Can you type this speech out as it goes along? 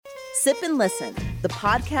Sip and Listen, the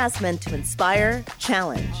podcast meant to inspire,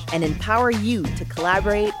 challenge, and empower you to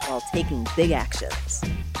collaborate while taking big actions.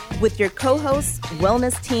 With your co-hosts,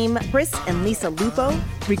 wellness team Chris and Lisa Lupo,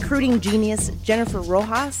 recruiting genius Jennifer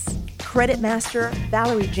Rojas, credit master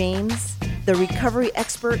Valerie James, the recovery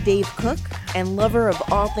expert Dave Cook, and lover of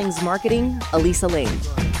all things marketing, Elisa Lane.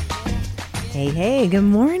 Hey, good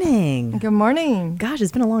morning. Good morning. Gosh,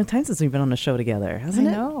 it's been a long time since we've been on the show together, hasn't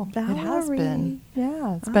it? I know. Valerie. It has been.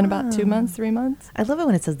 Yeah, it's been about 2 months, 3 months. I love it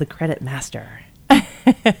when it says the credit master.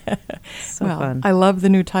 So fun. I love the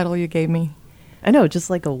new title you gave me. I know, just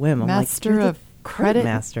like a whim. Master I'm like, of Credit.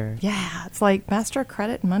 Master. Yeah, it's like Master of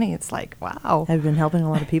Credit and Money. It's like, wow. Have you been helping a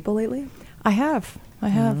lot of people lately? I have.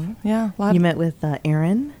 Mm-hmm. Yeah. A lot. You met with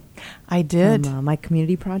Aaron. I did. From My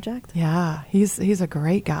Community Project. Yeah, he's a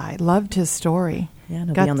great guy. Loved his story. Yeah,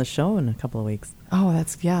 and he'll be on the show in a couple of weeks. Oh,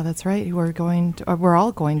 that's right. We're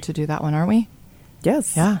all going to do that one, aren't we?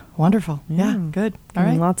 Yes. Yeah, wonderful. Yeah, good. All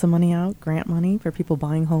right. Lots of money out, grant money for people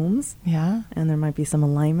buying homes. Yeah. And there might be some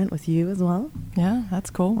alignment with you as well. Yeah,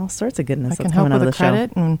 that's cool. All sorts of goodness I that's can help coming out with of the the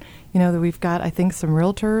credit, show. and that we've got, I think, some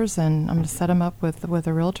realtors, and I'm going to set him up with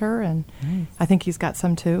a realtor, and Nice. I think he's got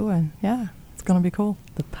some too, and yeah, it's going to be cool.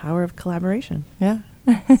 The power of collaboration. Yeah.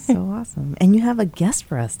 So awesome. And you have a guest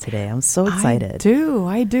for us today. I'm so excited.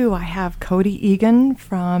 I do. I have Cody Egan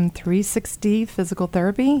from 360 Physical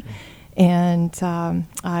Therapy. And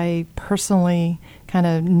I personally kind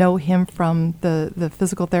of know him from the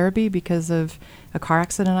physical therapy because of a car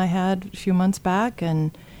accident I had a few months back,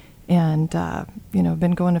 and been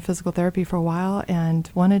going to physical therapy for a while, and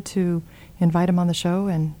wanted to invite him on the show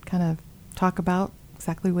and kind of talk about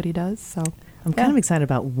exactly what he does. So I'm kind of excited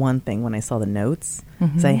about one thing when I saw the notes,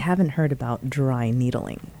 because I haven't heard about dry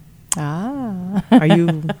needling. Ah.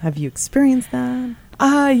 Have you experienced that?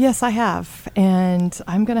 Yes, I have. And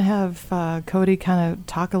I'm going to have Cody kind of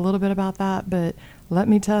talk a little bit about that. But let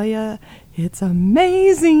me tell you, it's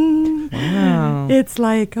amazing. Wow. It's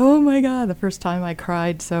like, oh, my God, the first time I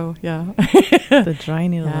cried. So, yeah. The dry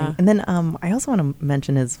needling. Yeah. And then I also want to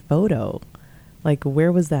mention his photo. Like,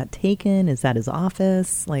 where was that taken? Is that his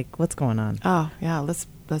office? Like, what's going on? Oh, yeah, let's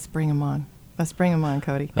bring him on. Let's bring him on,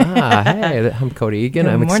 Cody. Hey, I'm Cody Egan.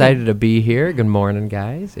 Good I'm morning. excited to be here. Good morning,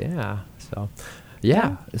 guys. Yeah. So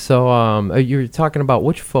you're talking about,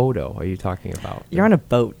 which photo are you talking about? You're on a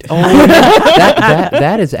boat. Oh,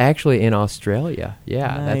 that is actually in Australia.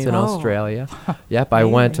 Yeah, that's in Nice. Australia. Yep, I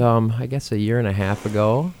went I guess a year and a half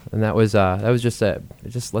ago, and that was just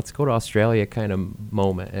let's go to Australia kind of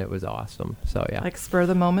moment. It was awesome. So yeah. Like spur of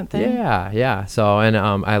the moment thing? Yeah. So, and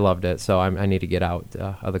I loved it. So I need to get out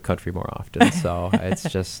of the country more often. So it's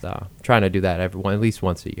just trying to do that at least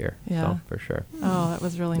once a year. Yeah. So for sure. Oh, that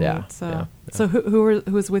was really Yeah, neat. So, yeah. so who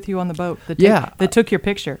was with you on the boat that took your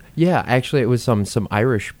picture? Yeah, actually, it was some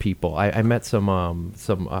Irish people. I met some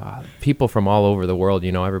people from all over the world.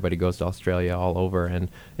 You know, everybody goes to Australia all over, and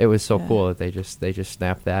it was so cool that they just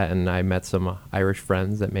snapped that. And I met some Irish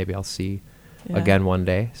friends that maybe I'll see again one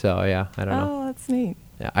day. So yeah, I don't know. Oh, that's neat.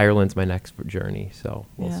 Yeah, Ireland's my next journey, so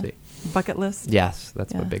we'll see. Bucket list? Yes,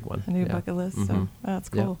 that's my big one. A new Yeah. bucket list. Mhm. So that's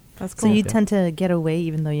cool. Yeah. That's So cool. you tend to get away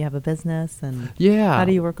even though you have a business, and Yeah. how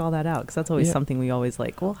do you work all that out? Because that's always Yeah. something we always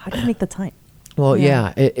like. Well, how do you make the time? Well,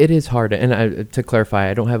 Yeah. it is hard. And to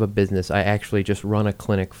clarify, I don't have a business. I actually just run a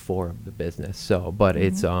clinic for the business. So, but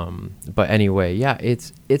it's but anyway, yeah,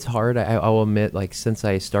 it's hard. I'll admit, like, since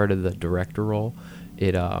I started the director role,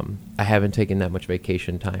 I haven't taken that much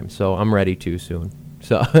vacation time. So I'm ready to soon.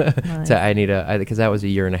 So Nice. because that was a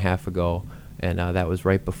year and a half ago, and that was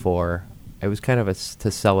right before. It was kind of to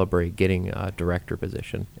celebrate getting a director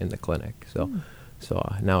position in the clinic. So. So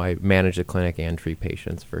now I manage the clinic and treat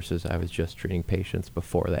patients versus I was just treating patients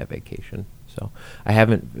before that vacation. So I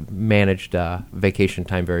haven't managed vacation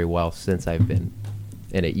time very well since I've been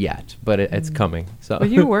in it yet, but it's coming. So Well,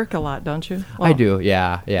 you work a lot, don't you? I do,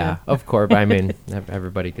 yeah, Yeah. of course. But I mean,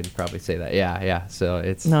 everybody can probably say that, yeah. So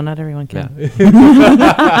it's No, not everyone can.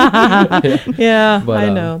 Yeah, But, I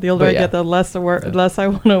know. The older but I yeah. get, the less I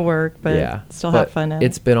want to work, but still have fun at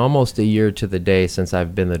It's it. been almost a year to the day since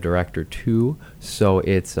I've been the director too, so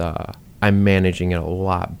it's I'm managing it a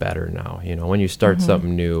lot better now. You know, when you start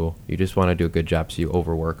something new, you just want to do a good job, so you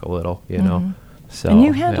overwork a little. You know, so And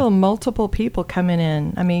you handle multiple people coming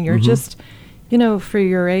in. I mean, you're just, for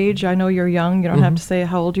your age, I know you're young. You don't have to say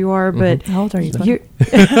how old you are, but How old are you? you're,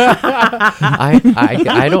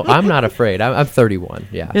 I don't. I'm not afraid. I'm 31.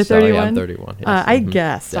 Yeah, You're so, yeah, 31? I'm 31. Yes. I Mhm.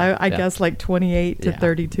 guessed. Yeah, I yeah. guessed like 28 to Yeah.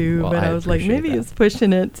 32, Well, but I I was like, appreciate maybe that. it's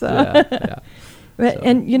pushing it. So. Yeah. But, So,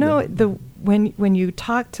 and yeah. when you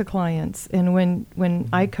talk to clients, and when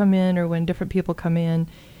I come in, or when different people come in,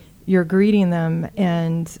 you're greeting them,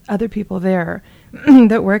 and other people there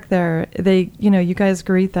that work there, you guys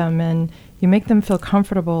greet them and you make them feel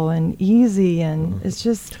comfortable and easy, and it's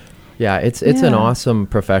just... Yeah, it's an awesome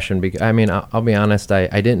profession. I mean, I'll be honest,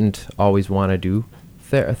 I didn't always want to do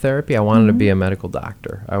therapy. I wanted to be a medical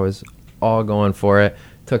doctor. I was all going for it.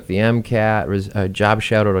 Took the MCAT, was job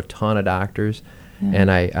shadowed a ton of doctors, and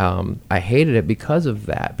I hated it because of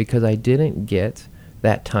that, because I didn't get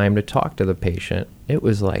that time to talk to the patient. It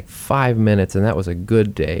was like 5 minutes, and that was a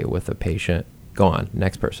good day with a patient. Go on,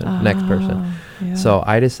 next person, next person. Yeah. So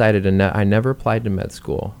I decided I never applied to med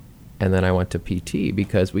school, and then I went to PT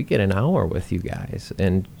because we get an hour with you guys,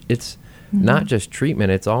 and it's not just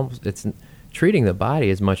treatment. It's treating the body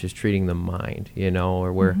as much as treating the mind,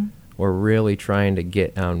 or we're really trying to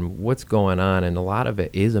get on what's going on, and a lot of it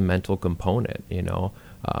is a mental component,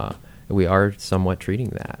 we are somewhat treating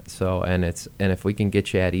that. So, and if we can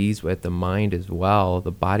get you at ease with the mind as well,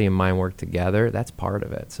 the body and mind work together, that's part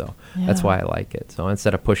of it. So that's why I like it. So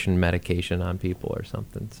instead of pushing medication on people or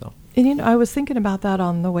something. So. And I was thinking about that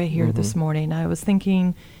on the way here this morning. I was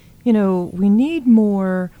thinking, we need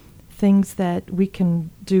more things that we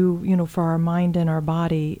can do, for our mind and our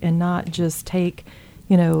body, and not just take,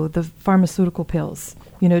 the pharmaceutical pills,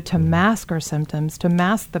 to mask our symptoms, to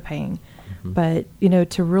mask the pain. But,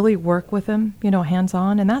 to really work with them,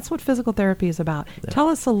 hands-on. And that's what physical therapy is about. Yeah. Tell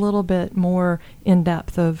us a little bit more in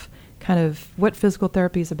depth of kind of what physical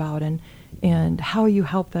therapy is about and how you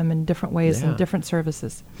help them in different ways and different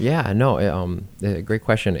services. Yeah, no, great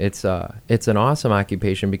question. It's an awesome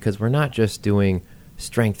occupation because we're not just doing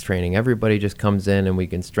strength training. Everybody just comes in and we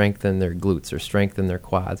can strengthen their glutes or strengthen their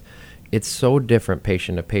quads. It's so different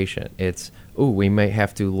patient to patient. We might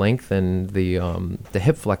have to lengthen the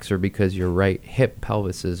hip flexor because your right hip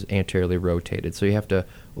pelvis is anteriorly rotated. So you have to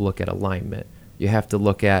look at alignment. You have to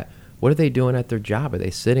look at what are they doing at their job? Are they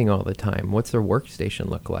sitting all the time? What's their workstation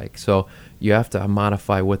look like? So you have to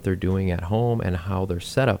modify what they're doing at home and how their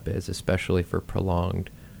setup is, especially for prolonged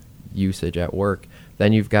usage at work.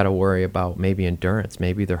 Then you've got to worry about maybe endurance.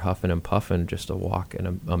 Maybe they're huffing and puffing just to walk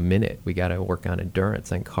in a minute. We got to work on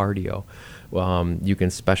endurance and cardio. You can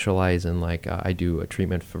specialize in I do a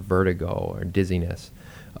treatment for vertigo or dizziness.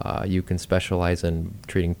 You can specialize in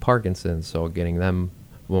treating Parkinson's, so getting them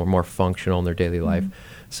more functional in their daily life.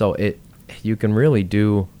 So you can really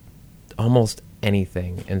do almost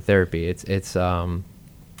anything in therapy. And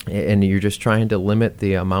you're just trying to limit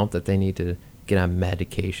the amount that they need to get on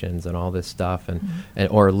medications and all this stuff, and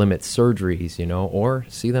or limit surgeries, or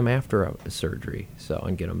see them after a surgery,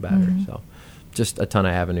 and get them better. So just a ton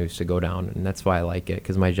of avenues to go down, and that's why I like it,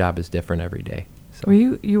 because my job is different every day. So. Well,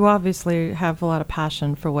 you obviously have a lot of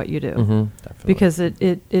passion for what you do, definitely. Because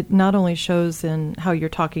it not only shows in how you're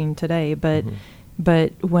talking today, but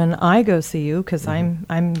when I go see you, because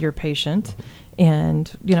I'm your patient, and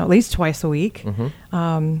at least twice a week,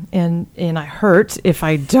 and I hurt if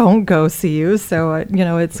I don't go see you. So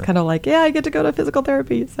it's kind of like, I get to go to physical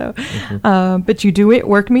therapy. So, but you do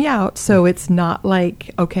work me out. So it's not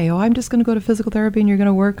like, okay, I'm just going to go to physical therapy and you're going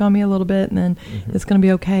to work on me a little bit and then it's going to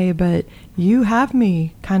be okay. But you have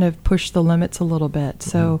me kind of push the limits a little bit.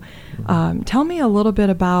 So tell me a little bit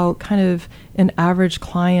about kind of an average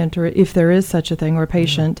client, or if there is such a thing, or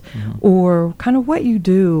patient, or kind of what you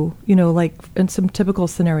do, like in some typical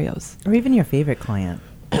scenarios. Or even your favorite client.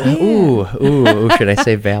 Ooh, should I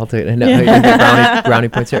say Val? No, brownie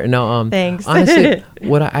points here. No, thanks. Honestly,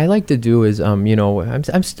 what I like to do is,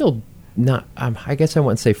 I'm still not, I guess I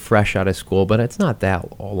wouldn't say fresh out of school, but it's not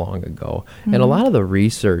that long ago. And a lot of the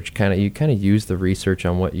research, you use the research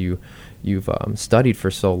on what you've studied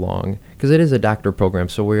for so long, because it is a doctor program,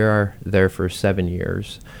 so we are there for 7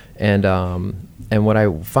 years. And what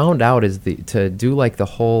I found out is to do a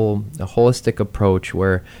holistic approach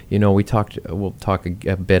where, we'll talk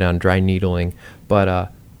a bit on dry needling,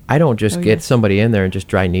 but I don't just get somebody in there and just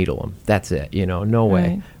dry needle them. That's it, no way.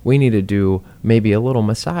 Right. We need to do maybe a little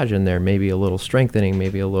massage in there, maybe a little strengthening,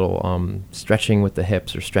 maybe a little stretching with the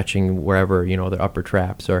hips, or stretching wherever, the upper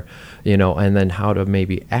traps, or, and then how to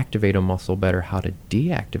maybe activate a muscle better, how to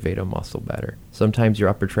deactivate a muscle better. Sometimes your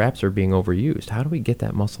upper traps are being overused. How do we get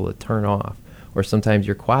that muscle to turn off? Or sometimes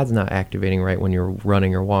your quad's not activating right when you're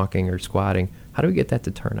running or walking or squatting. How do we get that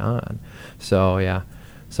to turn on? So, yeah.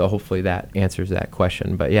 So hopefully that answers that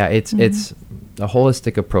question. But yeah, it's a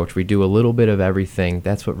holistic approach. We do a little bit of everything.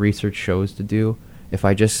 That's what research shows to do. If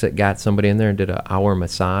I just got somebody in there and did an hour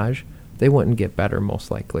massage, they wouldn't get better most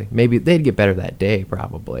likely. Maybe they'd get better that day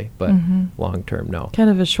probably, but long term, no. Kind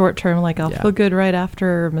of a short term, I'll feel good right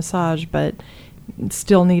after massage, but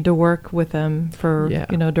still need to work with them for,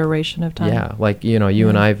 duration of time. Yeah, like, you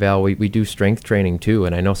and I, Val, we do strength training too,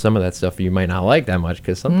 and I know some of that stuff you might not like that much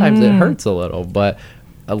because sometimes it hurts a little, but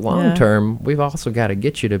long term, we've also got to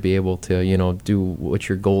get you to be able to, do what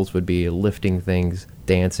your goals would be, lifting things,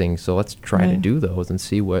 dancing. So let's try to do those and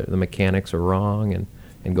see what the mechanics are wrong and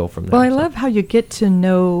go from there. Well, I love how you get to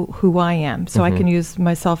know who I am. So I can use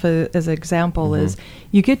myself as an example is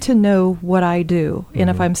you get to know what I do. And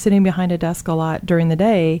if I'm sitting behind a desk a lot during the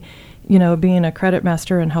day, being a credit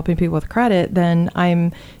master and helping people with credit, then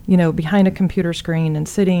I'm, behind a computer screen and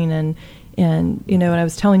sitting and and I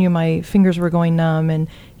was telling you my fingers were going numb and,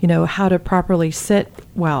 how to properly sit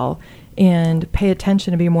well and pay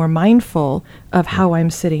attention and be more mindful of how I'm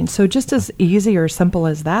sitting. So just as easy or simple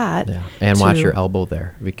as that. Yeah. And watch your elbow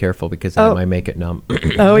there. Be careful because that might make it numb.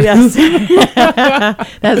 Oh, yes.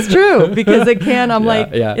 That's true because it can.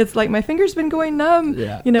 It's like my finger's been going numb.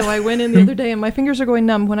 Yeah. I went in the other day and my fingers are going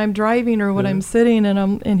numb when I'm driving or when I'm sitting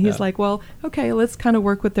and he's like, well, okay, let's kind of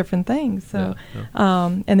work with different things. So,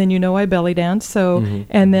 and then, I belly dance. So,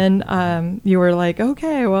 and then you were like,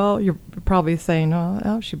 okay, well, you're probably saying,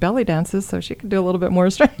 oh, she belly dances, so she could do a little bit more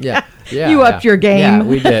strength. Yeah. You upped your game. Yeah,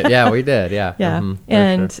 we did. Yeah. Yeah.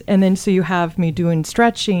 And then so you have me doing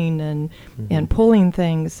stretching and pulling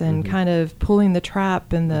things and kind of pulling the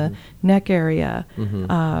trap in the neck area,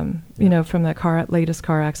 from the latest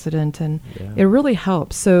car accident. And it really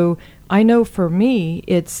helps. So I know for me,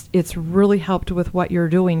 it's really helped with what you're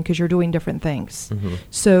doing because you're doing different things.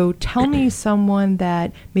 So tell me someone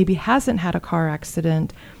that maybe hasn't had a car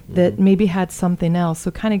accident that maybe had something else.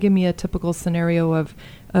 So kind of give me a typical scenario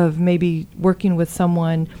of maybe working with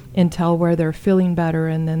someone until where they're feeling better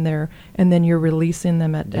and then you're releasing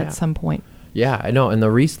them at some point. Yeah, I know. And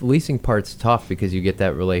the releasing part's tough because you get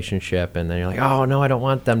that relationship and then you're like, oh, no, I don't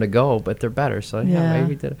want them to go, but they're better. So, maybe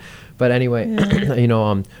we did it. But anyway,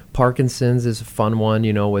 Parkinson's is a fun one,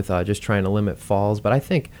 with just trying to limit falls. But I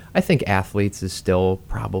think athletes is still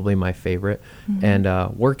probably my favorite. And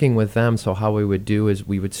working with them, so how we would do is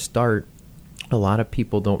we would start, a lot of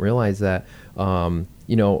people don't realize that, a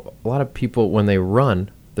lot of people, when they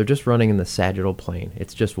run, they're just running in the sagittal plane.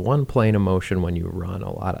 It's just one plane of motion when you run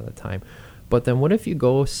a lot of the time. But then what if you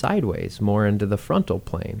go sideways, more into the frontal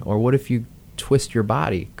plane? Or what if you twist your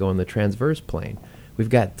body, go in the transverse plane? We've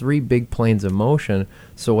got 3 big planes of motion.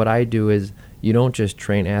 So what I do is you don't just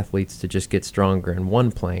train athletes to just get stronger in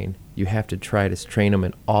one plane. You have to try to train them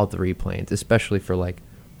in all 3 planes, especially for like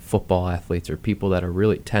football athletes or people that are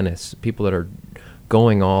really tennis, people that are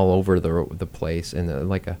going all over the place in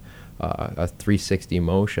like a 360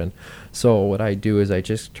 motion. So what I do is I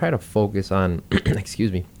just try to focus on,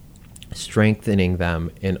 strengthening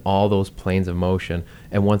them in all those planes of motion.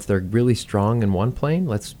 And once they're really strong in one plane,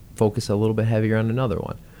 let's focus a little bit heavier on another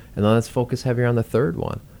one. And then let's focus heavier on the third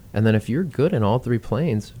one. And then if you're good in all 3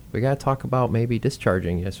 planes, we got to talk about maybe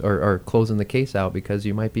discharging you or closing the case out because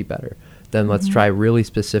you might be better. Then let's try really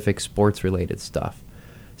specific sports-related stuff,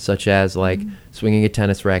 such as like swinging a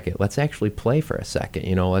tennis racket. Let's actually play for a second.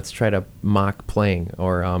 Let's try to mock playing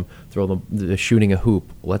or throw the shooting a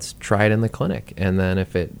hoop. Let's try it in the clinic. And then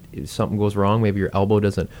if something goes wrong, maybe your elbow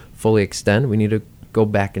doesn't fully extend, we need to go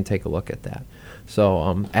back and take a look at that.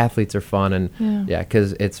 So athletes are fun and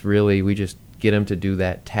because it's really, we just get them to do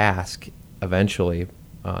that task eventually.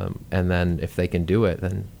 And then if they can do it,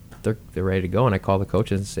 then they're ready to go. And I call the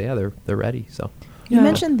coaches and say, they're ready. So you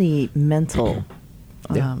mentioned the mental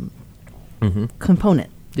component.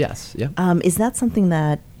 Yes. Yeah. Is that something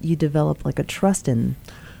that you develop like a trust in?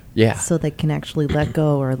 Yeah. So they can actually let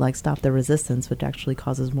go or like stop the resistance, which actually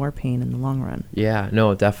causes more pain in the long run. Yeah.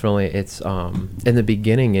 No, definitely. It's in the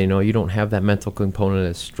beginning, you don't have that mental component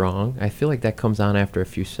as strong. I feel like that comes on after a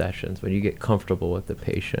few sessions when you get comfortable with the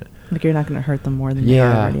patient. Like you're not going to hurt them more than they're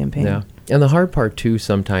already in pain. Yeah. And the hard part too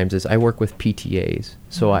sometimes is I work with PTAs,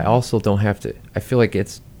 so I also don't have to. I feel like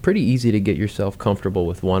it's pretty easy to get yourself comfortable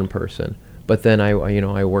with one person, but then I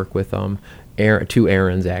work with two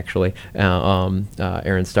Aarons actually,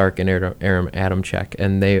 Aaron Stark and Aaron Adamczyk,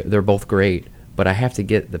 and they're both great, but I have to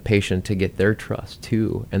get the patient to get their trust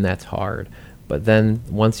too, and that's hard. But then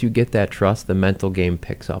once you get that trust, the mental game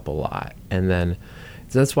picks up a lot, and then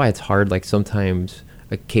so that's why it's hard. Like sometimes,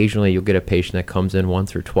 occasionally you'll get a patient that comes in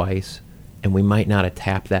once or twice, and we might not have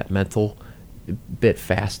tapped that mental bit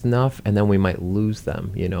fast enough, and then we might lose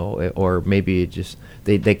them, or maybe it just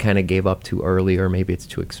they kind of gave up too early, or maybe it's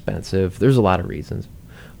too expensive. There's a lot of reasons,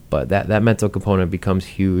 but that mental component becomes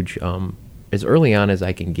huge as early on as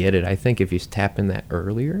I can get it. I think if you tap in that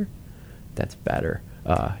earlier, that's better.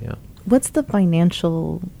 What's the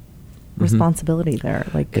financial responsibility there,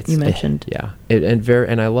 like you mentioned.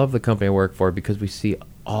 And I love the company I work for because we see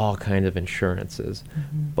all kinds of insurances,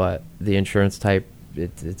 but the insurance type,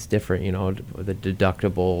 it's different. The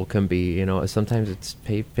deductible can be, sometimes it's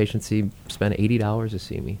patients spend $80 to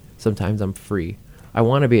see me. Sometimes I'm free. I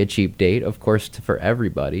want to be a cheap date, of course, for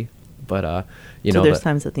everybody. But, so there's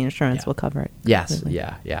times that the insurance will cover it. Yes. Completely.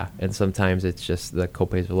 Yeah. And sometimes it's just the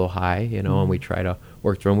copays are a little high, and we try to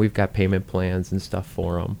work through them. We've got payment plans and stuff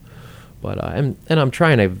for them. But, and I'm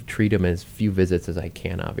trying to treat them as few visits as I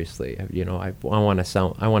can, obviously. I want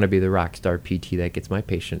to be the rock star PT that gets my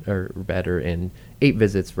patient or better in 8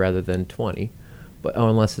 visits rather than 20. But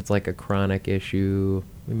unless it's like a chronic issue,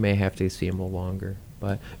 we may have to see them a little longer.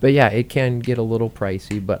 But yeah, it can get a little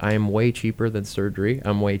pricey, but I'm way cheaper than surgery.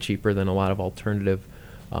 I'm way cheaper than a lot of alternative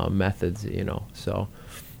methods, So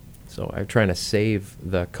I'm trying to save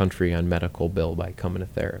the country on medical bill by coming to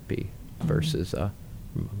therapy versus,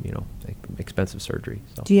 expensive surgery.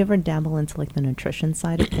 So. Do you ever dabble into like the nutrition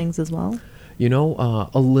side of things as well?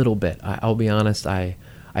 A little bit. I'll be honest. I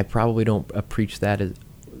probably don't preach that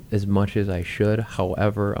as much as I should.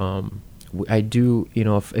 However, I do,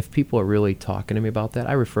 if people are really talking to me about that,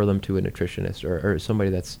 I refer them to a nutritionist or somebody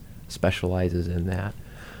that specializes in that.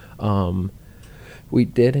 We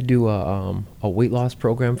did do a weight loss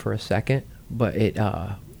program for a second, but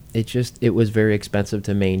it was very expensive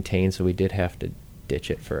to maintain, so we did have to ditch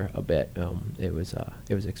it for a bit. It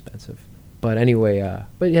was expensive. But anyway,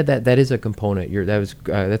 that is a component.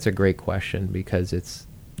 That's a great question because it's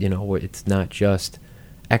not just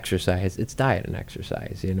exercise, it's diet and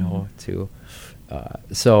exercise, too.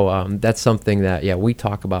 So that's something that, we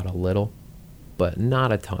talk about a little, but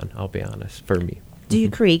not a ton, I'll be honest, for me. Do you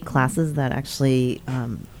create classes that actually,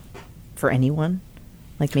 for anyone,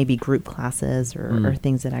 like maybe group classes or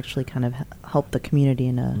things that actually kind of help the community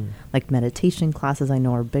like meditation classes I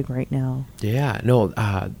know are big right now? Yeah, no,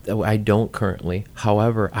 I don't currently.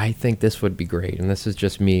 However, I think this would be great, and this is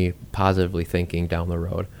just me positively thinking down the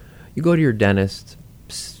road. You go to your dentist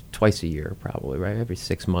twice a year, probably, right? Every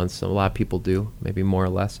 6 months. A lot of people do, maybe more or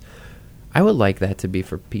less. I would like that to be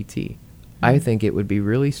for PT. I think it would be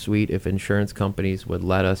really sweet if insurance companies would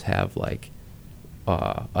let us have like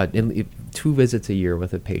 2 visits a year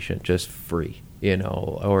with a patient just free,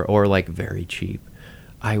 or like very cheap.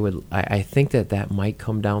 I think that might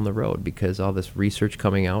come down the road because all this research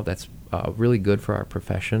coming out that's really good for our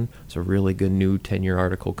profession. It's a really good new 10-year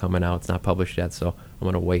article coming out. It's not published yet, so I'm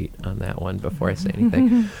going to wait on that one before I say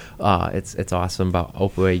anything. It's awesome about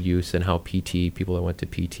opioid use and how people that went to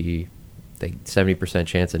PT, 70%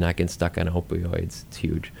 chance of not getting stuck on opioids. It's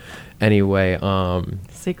huge. Anyway,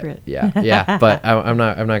 secret. Yeah. But I'm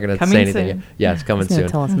not going to say anything yet. Yeah, it's coming soon.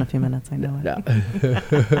 Tell us in a few minutes. I know it.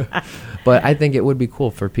 Yeah. But I think it would be cool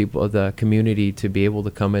for people, the community, to be able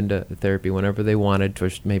to come into therapy whenever they wanted,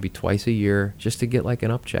 just maybe twice a year, just to get like an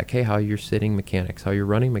up check. Hey, how are your sitting mechanics? How are your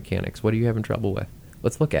running mechanics? What are you having trouble with?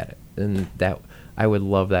 Let's look at it. And I would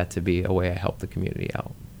love that to be a way I help the community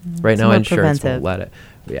out. Right now, insurance won't let it.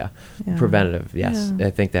 Yeah. Preventative. Yes, I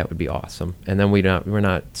think that would be awesome. And then we're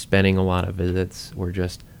not spending a lot of visits. We're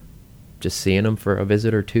just seeing them for a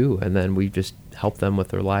visit or two, and then we just help them with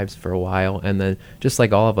their lives for a while. And then, just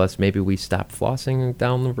like all of us, maybe we stop flossing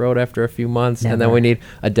down the road after a few months, and then we need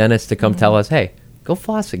a dentist to come tell us, "Hey, go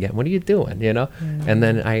floss again. What are you doing?" And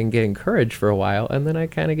then I can get encouraged for a while, and then I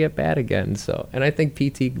kind of get bad again. So, and I think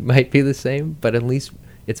PT might be the same, but at least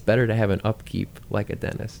it's better to have an upkeep like a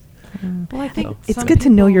dentist. Well, I think it's good to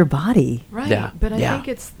know your body, right? Yeah. But I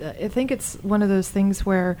think it's one of those things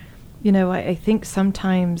where, I think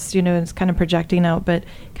sometimes, it's kind of projecting out, but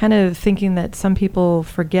kind of thinking that some people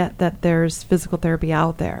forget that there's physical therapy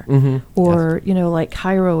out there, or like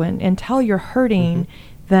chiro, and until you're hurting,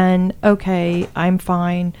 then okay, I'm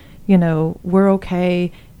fine, we're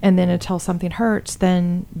okay. And then until something hurts,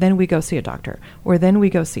 then we go see a doctor, or then we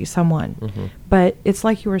go see someone. But it's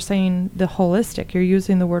like you were saying, the holistic. You're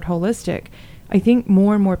using the word holistic. I think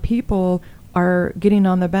more and more people are getting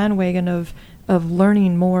on the bandwagon of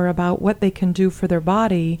learning more about what they can do for their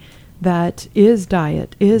body. That is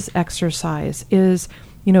diet, is exercise, is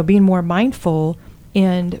being more mindful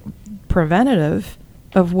and preventative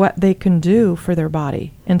of what they can do for their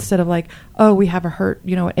body, instead of like, oh, we have a hurt,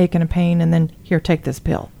 ache and a pain, and then here, take this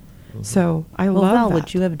pill. So I love Val, that.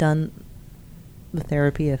 would you have done the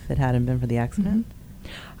therapy if it hadn't been for the accident?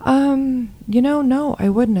 No, I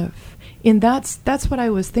wouldn't have. And that's what I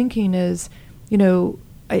was thinking is,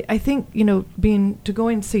 I think, to go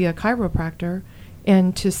and see a chiropractor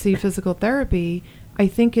and to see physical therapy, I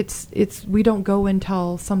think it's we don't go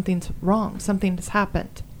until something's wrong, something has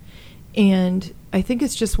happened. And I think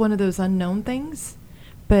it's just one of those unknown things.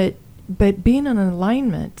 But but being in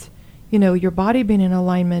alignment, your body being in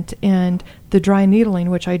alignment, and the dry needling,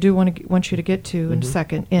 which I do want you to get to in a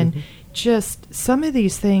second, and just some of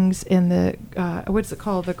these things in the what's it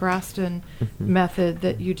called, the Graston method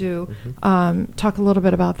that you do. Talk a little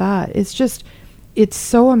bit about that. It's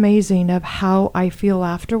so amazing of how I feel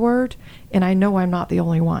afterward, and I know I'm not the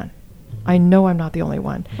only one. Well,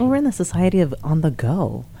 we're in the society of on the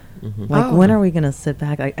go. Like, when are we going to sit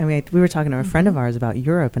back? I mean, we were talking to a friend of ours about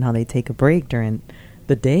Europe and how they take a break during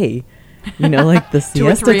the day, like the siesta 2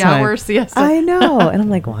 or 3 time. hour siesta. I know. And I'm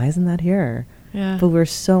like, why isn't that here? Yeah. But we're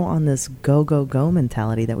so on this go, go, go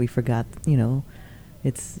mentality that we forgot,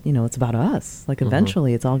 it's about us. Like,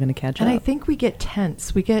 eventually it's all going to catch up. And I think we get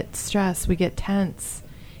tense, we get stressed, we get tense,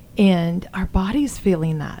 and our body's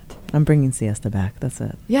feeling that. I'm bringing siesta back. That's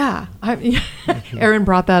it. Yeah. Aaron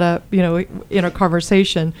brought that up, in a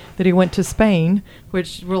conversation that he went to Spain,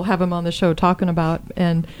 which we'll have him on the show talking about.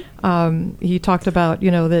 And he talked about,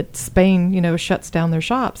 that Spain, shuts down their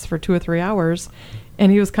shops for 2 or 3 hours.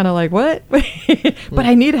 And he was kind of like, what? But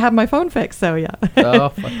I need to have my phone fixed. So, yeah.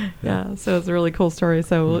 Oh, yeah. So it's a really cool story.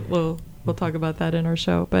 So we'll talk about that in our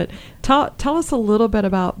show. But tell us a little bit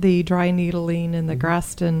about the dry needling and the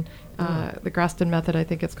Graston method. I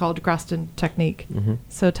think it's called Graston technique.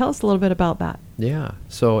 So tell us a little bit about that. Yeah.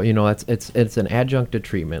 So, it's an adjunct to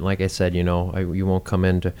treatment. Like I said, you won't come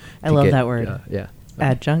in to I love get, that word. Yeah.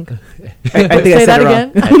 Adjunct. I think say that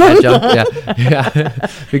again. Adjunct, yeah.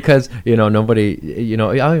 Because nobody,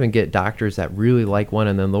 I'll even get doctors that really like one,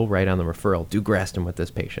 and then they'll write on the referral, do Graston with this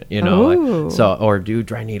patient, or do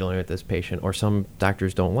dry needling with this patient, or some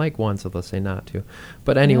doctors don't like one, so they'll say not to.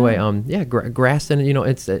 But anyway, Graston,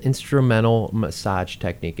 it's an instrumental massage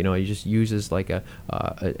technique. He just uses like a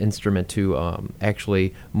instrument to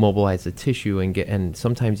actually mobilize the tissue and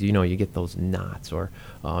sometimes you get those knots or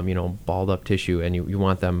balled up tissue, and you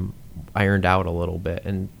want them ironed out a little bit.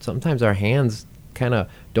 And sometimes our hands kind of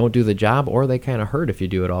don't do the job, or they kind of hurt if you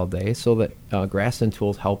do it all day. So that Graston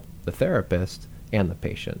tools help the therapist and the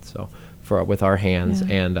patient. So with our hands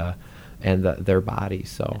and their bodies.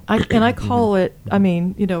 So I call it. I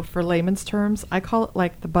mean, for layman's terms, I call it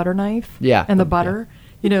like the butter knife. Yeah. And the butter.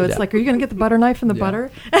 It's like, are you going to get the butter knife and the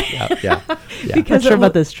butter? Yeah. Because I'm sure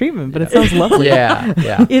about this treatment, but it sounds lovely. Yeah.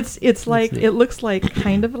 It's like, it looks like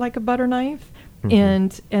kind of like a butter knife,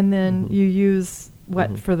 and then you use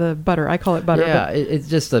for the butter. I call it butter. Yeah, it's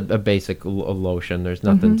just a basic lotion. There's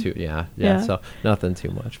nothing too. Yeah. So nothing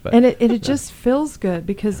too much, but it just feels good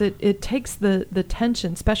because it takes the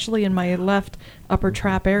tension, especially in my left upper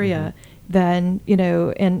trap area. Then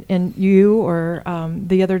and you or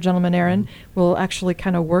the other gentleman, Aaron, will actually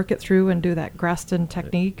kind of work it through and do that Graston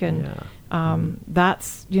technique, and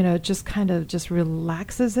that's just kind of just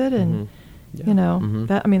relaxes it, and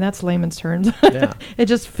that, I mean, that's layman's terms. It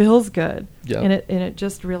just feels good, and it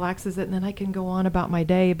just relaxes it, and then I can go on about my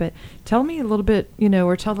day. But tell me a little bit,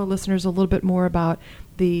 or tell the listeners a little bit more about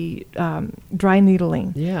the dry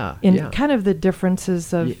needling, and kind of the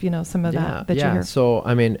differences of some of that you hear. So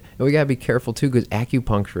I mean, we gotta be careful too, because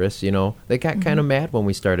acupuncturists, they got kind of mad when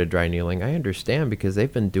we started dry needling. I understand, because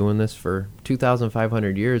they've been doing this for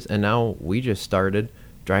 2,500 years, and now we just started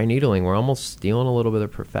dry needling. We're almost stealing a little bit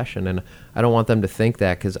of profession, and I don't want them to think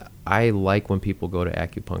that, because I like when people go to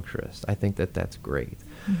acupuncturists. I think that's great.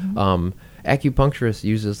 Acupuncturist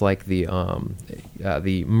uses like the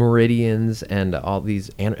meridians and all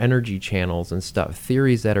these energy channels and stuff,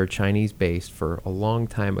 theories that are Chinese based for a long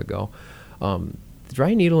time ago.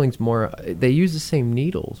 Dry needling's more, they use the same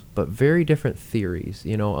needles, but very different theories.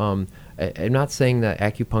 I'm not saying that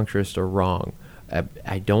acupuncturists are wrong.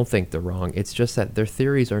 I don't think they're wrong. It's just that their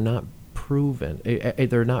theories are not proven.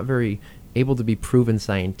 They're not very able to be proven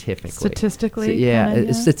scientifically.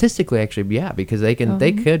 Statistically? Statistically, actually, yeah, because they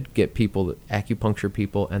could get people, acupuncture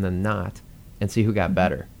people, and then not, and see who got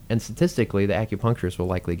better. And statistically, the acupuncturists will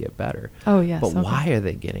likely get better. Oh, yes. But why are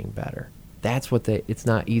they getting better? That's what it's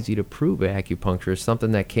not easy to prove acupuncture is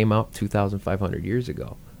something that came out 2,500 years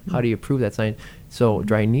ago. How do you prove that science? So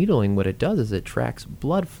dry needling, what it does is it tracks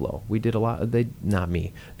blood flow. We did a lot.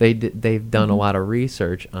 They've done a lot of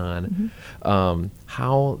research on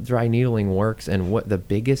how dry needling works, and what the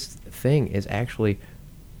biggest thing is actually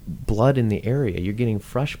blood in the area. You're getting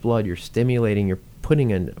fresh blood. You're stimulating. You're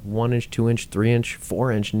putting a 1-inch, 2-inch, 3-inch,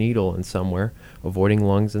 4-inch needle in somewhere, avoiding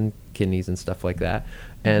lungs and kidneys and stuff like that.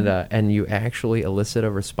 And you actually elicit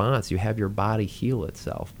a response. You have your body heal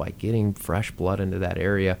itself by getting fresh blood into that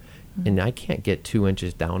area. And I can't get 2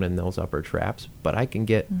 inches down in those upper traps, but I can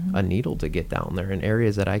get a needle to get down there in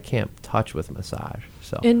areas that I can't touch with massage.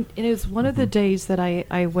 So and it was one of the days that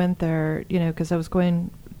I went there, because I was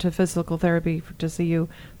going to physical therapy to see you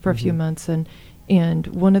for a few months, and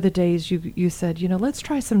one of the days you said, let's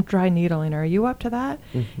try some dry needling. Are you up to that?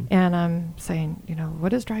 And I'm saying,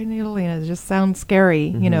 what is dry needling? It just sounds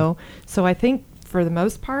scary, So I think for the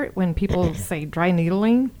most part, when people say dry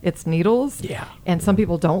needling, it's needles. Yeah. And some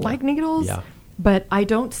people don't like needles. Yeah. But I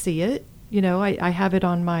don't see it. I have it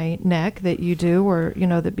on my neck that you do, or,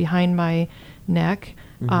 that behind my neck,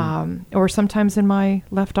 or sometimes in my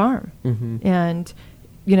left arm. And,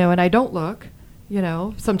 and I don't look,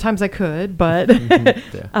 sometimes I could, but,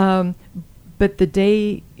 but the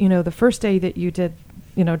day, the first day that you did,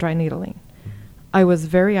 dry needling, I was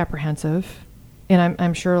very apprehensive, and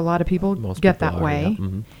I'm sure a lot of people get that way.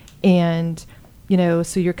 And,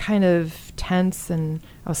 so you're kind of tense, and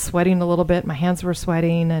I was sweating a little bit. My hands were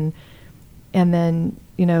sweating, and then,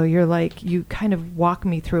 you're like, you kind of walk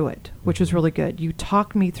me through it, which was really good. You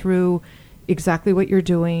talked me through exactly what you're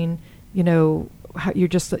doing, how you're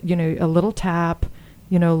just, a little tap,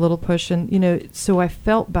 a little push. And, so I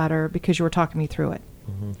felt better because you were talking me through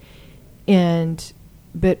it.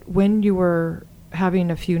 But when you were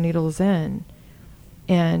having a few needles in,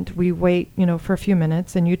 and we wait, for a few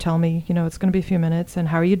minutes, and you tell me, it's going to be a few minutes, and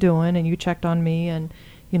how are you doing? And you checked on me, and,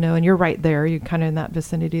 and you're right there. You're kind of in that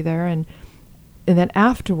vicinity there. And then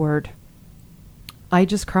afterward, I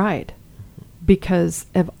just cried because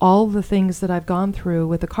of all the things that I've gone through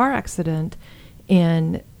with a car accident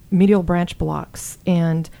and medial branch blocks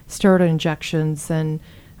and steroid injections and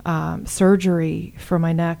surgery for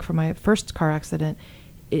my neck for my first car accident.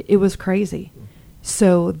 It was crazy.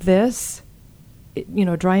 So this,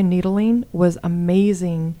 dry needling was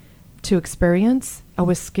amazing to experience. I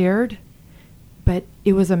was scared, but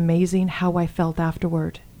it was amazing how I felt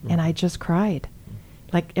afterward. And I just cried,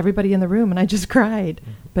 like everybody in the room, and I just cried.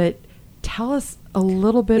 But tell us a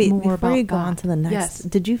little bit more about that. Before you go on to the next, yes.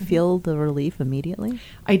 Did you feel the relief immediately?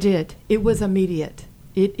 I did. It was immediate.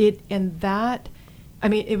 And that,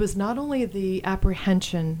 it was not only the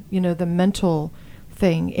apprehension, the mental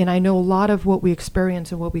thing, and I know a lot of what we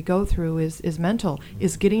experience and what we go through is mental,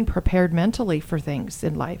 is getting prepared mentally for things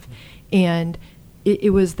in life. And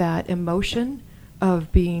it was that emotion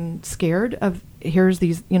of being scared of, here's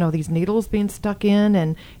these, these needles being stuck in,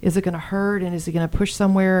 and is it going to hurt, and is it going to push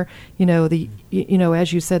somewhere,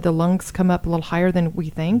 as you said, the lungs come up a little higher than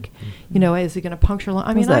we think, is it going to puncture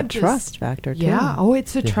that trust factor too. Yeah. Oh,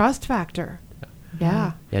 it's a trust factor.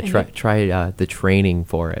 Yeah. Yeah. Try the training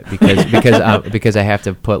for it because I have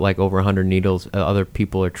to put like over 100 needles. Other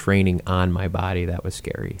people are training on my body. That was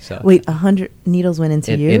scary. So wait, 100 needles went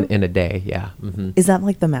into you in a day. Yeah. Is that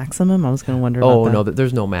like the maximum? I was going to wonder. Oh about that. no,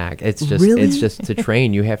 there's no max. It's just really? It's just to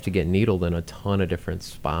train. You have to get needled in a ton of different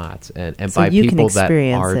spots, and so by you people can that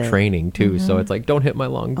are it. training too. So it's like, don't hit my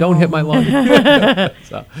lung. Don't hit my lung.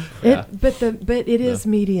 So, yeah. But it is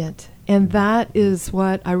immediate. And that is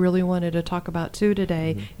what I really wanted to talk about too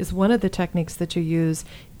today, is one of the techniques that you use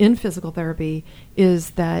in physical therapy is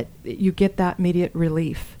that you get that immediate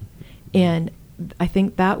relief. And I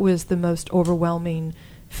think that was the most overwhelming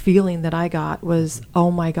feeling that I got was,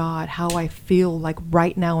 oh my God, how I feel like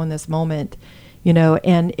right now in this moment,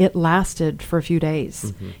 and it lasted for a few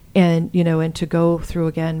days and to go through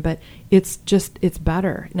again, but it's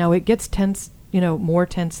better. Now it gets tense, more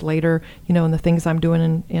tense later, in the things I'm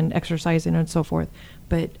doing and exercising and so forth.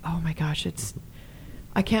 But, oh my gosh,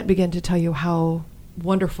 I can't begin to tell you how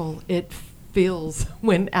wonderful it feels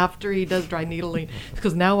when after he does dry needling,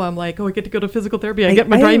 because now I'm like, I get to go to physical therapy. I get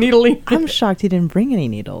my dry needling. I'm shocked he didn't bring any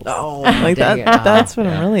needles. Oh, like dang that. it. That's what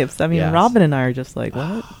I'm really upset. Yes. Robin and I are just like,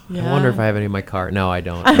 what? Yeah. I wonder if I have any in my car. No, I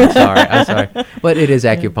don't. I'm sorry. But it is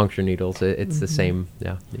acupuncture needles. It's the same.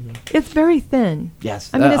 Yeah. It's very thin. Yes.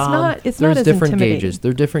 It's not There's as different intimidating. gauges.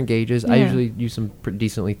 There are different gauges. I Yeah. usually use some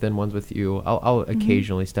decently thin ones with you. I'll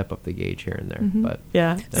occasionally step up the gauge here and there. But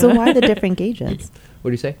Yeah. So why the different gauges? what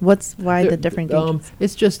do you say? Why the different gauges?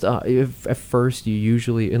 It's just if at first you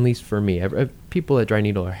usually, at least for me, people that dry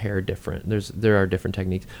needle are hair different. There are different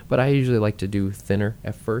techniques, but I usually like to do thinner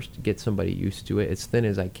at first, get somebody used to it, as thin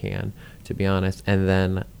as I can, to be honest, and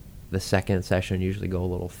then the second session usually go a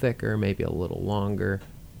little thicker, maybe a little longer,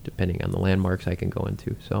 depending on the landmarks I can go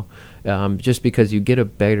into. So just because you get a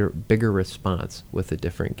bigger response with the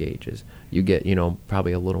different gauges, you get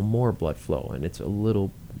probably a little more blood flow, and it's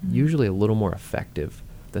usually a little more effective,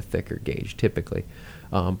 the thicker gauge typically.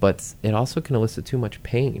 But it also can elicit too much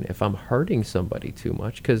pain if I'm hurting somebody too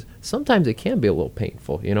much, because sometimes it can be a little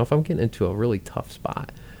painful, if I'm getting into a really tough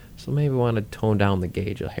spot. So maybe I want to tone down the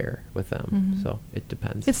gauge a hair with them. So it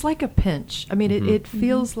depends. It's like a pinch. It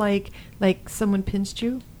feels like someone pinched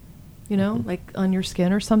you, like on your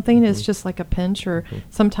skin or something. It's just like a pinch, or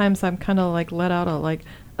sometimes I'm kind of like let out a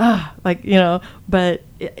like, but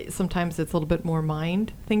sometimes it's a little bit more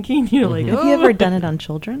mind thinking, like, Have you ever done it on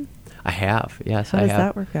children? I have, yes, How I does have.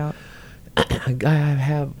 that work out?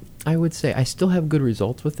 I would say I still have good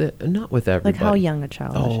results with it, not with everybody. Like how young a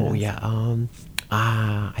child? I should Oh ask. yeah.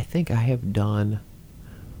 I think I have done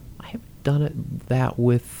it that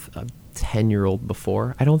with a 10-year-old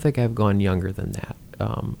before. I don't think I've gone younger than that.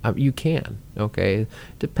 You can, okay?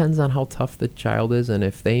 Depends on how tough the child is, and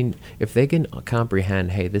if they can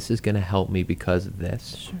comprehend, hey, this is going to help me because of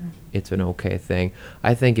this. Sure. It's an okay thing.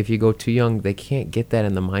 I think if you go too young, they can't get that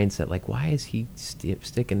in the mindset. Like, why is he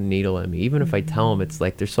sticking a needle in me? Even if I tell them, it's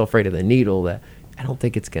like they're so afraid of the needle that I don't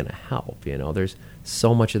think it's going to help. There's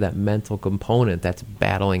so much of that mental component that's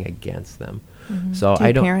battling against them. So Do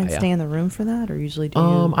I don't. parents yeah. stay in the room for that, or usually do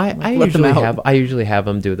I let them usually have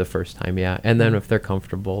them do the first time, yeah, and then if they're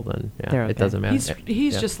comfortable, then They're it okay. doesn't matter.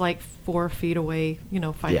 he's Yeah. just like 4 feet away,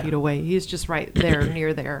 5 Yeah. feet away. He's just right there,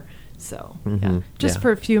 near there. So, Mhm. just Yeah.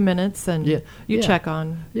 for a few minutes, and Yeah. you Yeah. check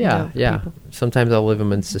on, people. Sometimes I'll leave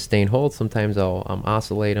them in sustained hold. Sometimes I'll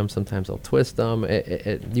oscillate them. Sometimes I'll twist them.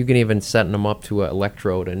 You can even set them up to an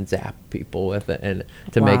electrode and zap people with it, and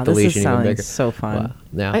to Wow, make the this is lesion even sounding bigger. so fun. Wow.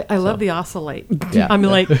 Yeah, I love so- the oscillate. Yeah. I mean,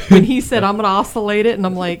 like, when he said, I'm going to oscillate it, and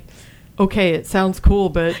I'm like, okay, it sounds cool,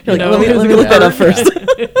 but, You're like, let me look that up first.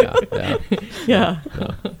 yeah. Yeah.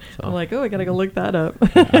 So- I'm like, oh, I got to go look that up.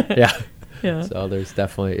 yeah. Yeah. So there's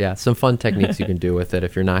definitely some fun techniques you can do with it.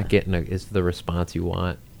 If you're not getting is the response you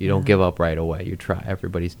want, you don't give up right away. You try.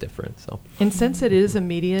 Everybody's different. So And since it is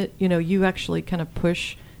immediate, you actually kind of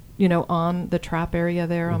push, on the trap area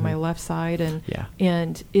there on my left side, and Yeah.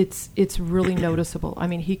 and it's really noticeable. I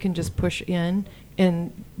mean, he can just push in,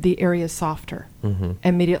 and the area is softer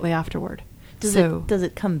immediately afterward. Does So does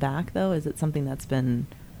it come back though? Is it something that's been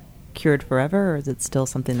cured forever, or is it still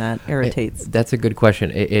something that irritates? That's a good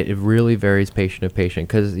question. It really varies patient to patient,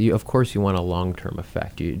 because of course you want a long-term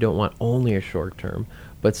effect. You don't want only a short-term,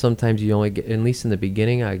 but sometimes you only get, at least in the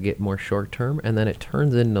beginning, I get more short-term, and then it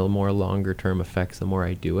turns into more longer-term effects the more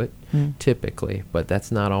I do it, typically. But that's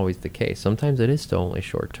not always the case. Sometimes it is still only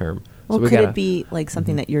short-term. Well, So we could gotta- it be like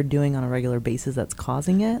something that you're doing on a regular basis that's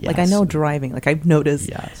causing it? Like I Yes. know driving, like I've noticed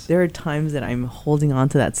Yes. there are times that I'm holding on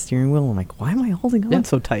to that steering wheel. And I'm like, why am I holding on Yeah.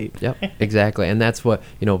 so tight? Yep, exactly. And that's what,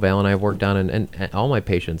 Val and I have worked on, and all my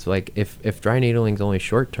patients, like if dry needling is only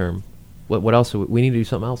short-term, what else? We need to do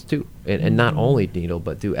something else too, and not only needle,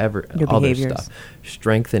 but do Your other behaviors. stuff.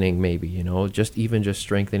 Strengthening, maybe, just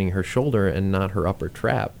strengthening her shoulder and not her upper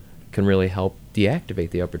trap can really help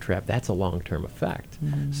deactivate the upper trap. That's a long-term effect.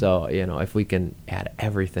 So if we can add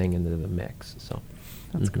everything into the mix, so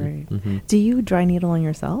That's great. mhm. Do you dry needle on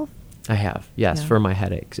yourself? I have, yes, Yeah. for my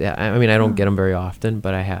headaches. Yeah, I mean, I don't Oh. get them very often,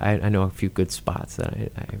 but I know a few good spots that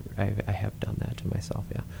I have done that to myself.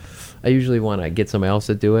 Yeah, I usually want to get somebody else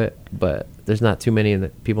to do it, but there's not too many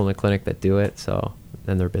people in the clinic that do it, so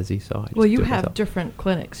then they're busy. So I just well, you do it have myself. different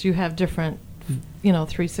clinics. You have different,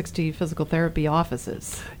 360 physical therapy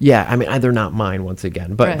offices. Yeah, I mean, they're not mine once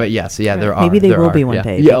again, but Right. yes, yeah, Right. there are. Maybe they there will are, be one yeah.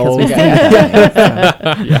 day, Yeah, because we've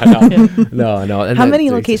okay. Yeah, no. And How that- many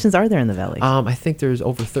there's- locations are there in the valley? I think there's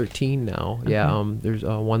over 13 now. Yeah, there's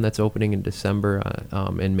one that's opening in December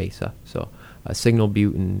in Mesa. So Signal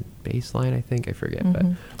Butte and Baseline, I think. I forget. But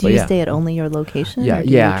Do you yeah. stay at only your location? Yeah, or do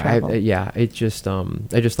you yeah, travel? It just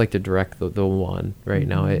I just like to direct the one right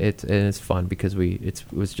now. It's fun because it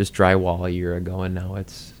was just drywall a year ago, and now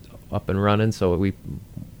it's up and running. So we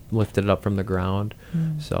lifted it up from the ground.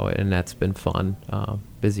 So and that's been fun,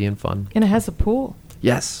 busy and fun. And it has a pool.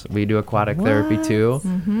 Yes, we do aquatic therapy What? too.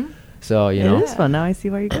 Mm-hmm. So It is fun. Now I see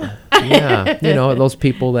why you go. yeah, those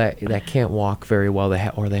people that can't walk very well,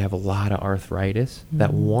 or they have a lot of arthritis.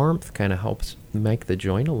 That warmth kind of helps make the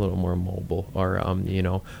joint a little more mobile. Or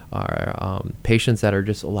our patients that are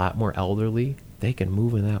just a lot more elderly, they can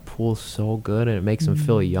move in that pool so good, and it makes them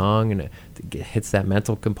feel young, and it hits that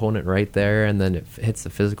mental component right there, and then it hits the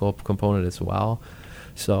physical component as well.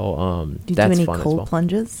 So Do you that's do any fun as cold well.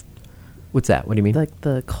 plunges? What's that? What do you mean? Like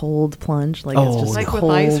the cold plunge? Like Oh, it's just Like with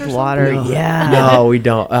cold ice or water? something? Yeah. No, we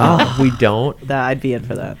don't. We don't. That, I'd be in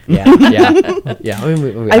for that. Yeah. I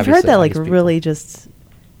mean, we I've heard obviously that like ice people. really just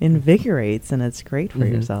invigorates, and it's great for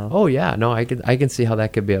yourself. Oh yeah, no, I can see how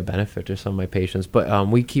that could be a benefit to some of my patients. But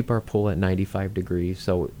we keep our pool at 95 degrees,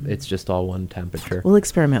 so it's just all one temperature. We'll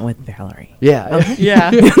experiment with Valerie. Yeah,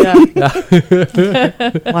 Yeah.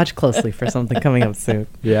 Watch closely for something coming up soon.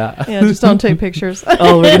 yeah, Yeah, just don't take pictures.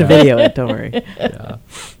 Oh, we're gonna video it. Don't worry. yeah.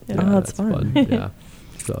 Oh, that's fun. Yeah.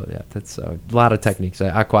 So yeah, that's a lot of techniques.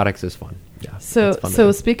 Aquatics is fun. Yeah. So, it's fun to so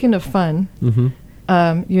do. speaking of fun, Mhm.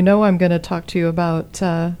 I'm going to talk to you about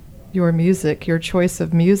your music. Your choice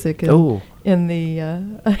of music in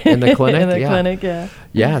the clinic. in the Yeah. clinic, yeah.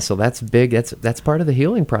 Yeah, so that's big. That's part of the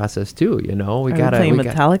healing process too. You know, we Are got we playing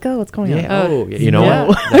Metallica? What's going on? Yeah. Oh, you know yeah.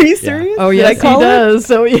 what? Are you Yeah. serious? Oh Did yes, I he call it? does.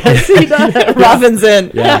 So yes, he does. Robin's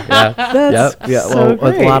in. Yeah, yeah, That's yep, yeah. so Well,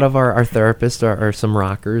 a great. lot of our therapists are some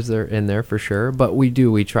rockers. They're in there for sure. But we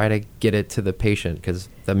try to get it to the patient because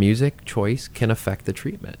the music choice can affect the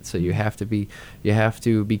treatment. So you have to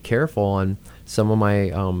be careful on some of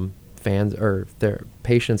my fans or their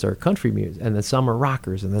patients are country music, and then some are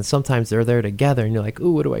rockers, and then sometimes they're there together, and you're like,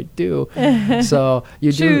 ooh, what do I do? So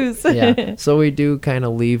you Choose. yeah. So we do kind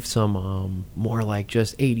of leave some more like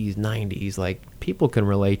just 80s, 90s, like people can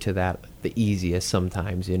relate to that the easiest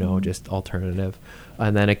sometimes, you know, just alternative.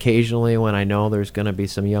 And then occasionally when I know there's going to be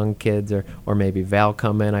some young kids or maybe Val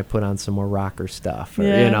come in, I put on some more rocker stuff, or,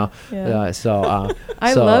 Yeah, you know. yeah.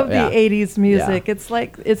 I love yeah. the 80s music. Yeah. It's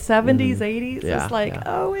like it's 70s, 80s. Yeah, It's like, yeah.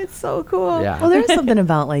 oh, it's so cool. Yeah. Well, there's something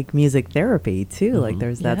about like music therapy too. Like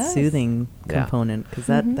there's that Yes. soothing Yeah. component because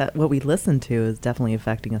that what we listen to is definitely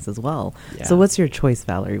affecting us as well. Yeah. So what's your choice,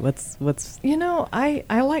 Valerie? What's You know, I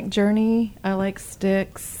like Journey. I like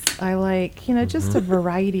Styx. I like, you know, just a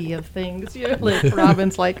variety of things. You know, like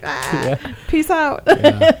Robin's like, peace out.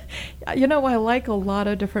 Yeah. You know, I like a lot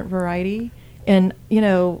of different variety. And, you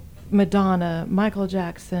know, Madonna, Michael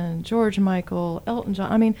Jackson, George Michael, Elton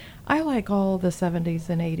John. I mean, I like all the 70s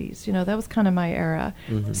and 80s. You know, that was kind of my era.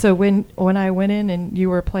 So when I went in and you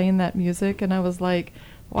were playing that music and I was like,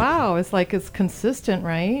 wow, it's like it's consistent,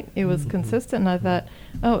 right? It was consistent. And I thought,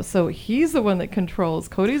 oh, so he's the one that controls.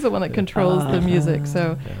 Cody's the one that controls the music.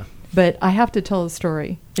 So, but I have to tell the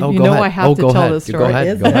story. Oh, you go know ahead. I have to Go tell ahead. the You story. Go ahead.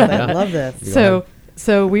 is Go that? ahead. I love this. Go ahead.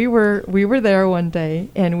 So we were there one day,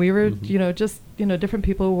 and we were, you know, just, you know, different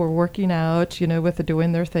people were working out, you know,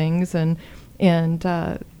 doing their things, and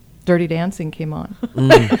Dirty Dancing came on.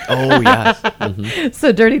 Oh, yes. Mhm.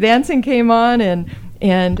 So Dirty Dancing came on,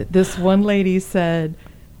 and this one lady said,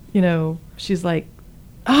 you know, she's like,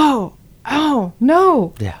 oh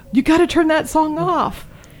no, Yeah. you got to turn that song off.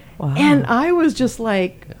 Wow. And I was just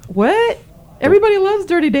like, what? Everybody loves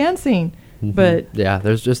Dirty Dancing, but Yeah,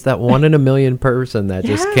 there's just that 1 in a million person that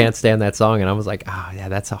just Yeah. can't stand that song, and I was like, yeah,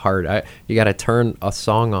 that's a hard. You got to turn a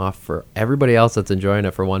song off for everybody else that's enjoying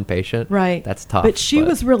it for one patient. right, That's tough. But she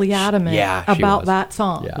was really adamant yeah, she about was. that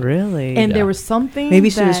song. Yeah. Really? And Yeah. there was something.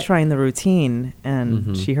 Maybe she was that- trying the routine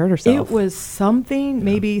and she hurt herself. It was something,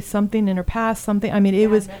 maybe something in her past. Something. I mean,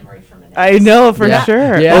 it was. I know for Yeah.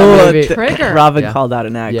 sure. Yeah, oh, maybe. Trigger. Robin Yeah. called out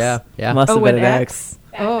an ex. Yeah, yeah. Must Oh, have been an an ex? ex.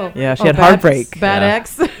 Oh, Yeah, she oh, had bad- heartbreak. Bad Yeah.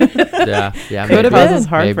 ex. Yeah, yeah, Could have maybe. been. Causes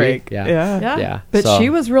heartbreak. Maybe, yeah. Yeah. Yeah. But So- she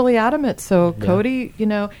was really adamant. So Yeah. Cody, you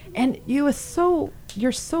know, and you're so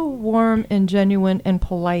warm and genuine and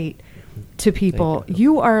polite to people. you.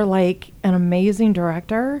 You are like an amazing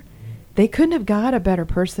director. They couldn't have got a better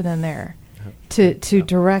person in there to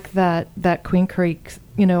direct that Queen Creek,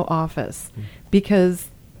 you know, office, because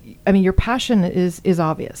I mean your passion is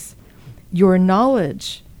obvious. Your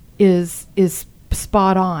knowledge is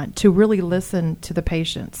spot on to really listen to the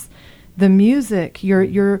patients. The music,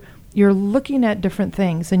 you're looking at different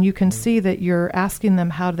things, and you can see that you're asking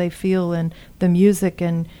them how they feel and the music,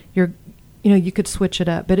 and you you could switch it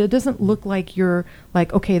up, but it doesn't look like you're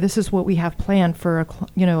like, okay, this is what we have planned for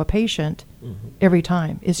a patient every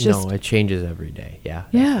time. It's just no, it changes every day. Yeah,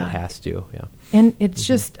 Yeah. it has to. Yeah, and it's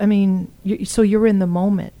just, I mean, so you're in the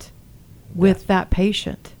moment with that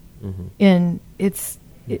patient, and it's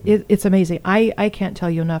amazing. I can't tell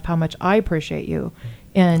you enough how much I appreciate you,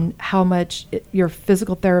 and how much your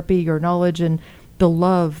physical therapy, your knowledge, and the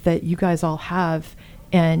love that you guys all have,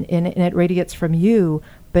 and it radiates from you,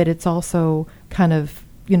 but it's also kind of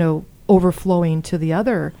overflowing to the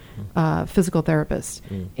other physical therapists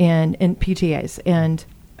and PTAs, and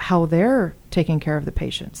how they're taking care of the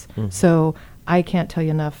patients. So I can't tell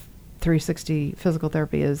you enough. 360 Physical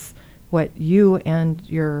Therapy is what you and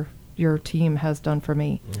your team has done for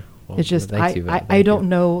me. Well, It's just thanks, Yvette. I Thank don't you.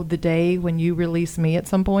 know the day when you release me at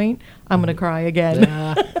some point. I'm gonna cry again.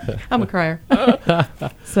 I'm a crier.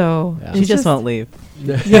 So Yeah. it's She just won't leave.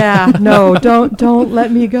 Yeah, no, don't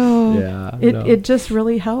let me go. Yeah, no. It just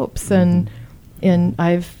really helps, and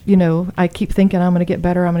I've I keep thinking I'm gonna get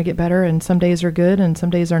better, and some days are good and some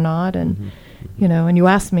days are not, and and you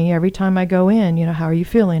ask me every time I go in, how are you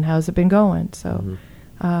feeling? How's it been going? So.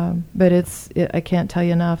 But I can't tell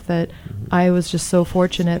you enough that I was just so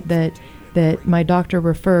fortunate that my doctor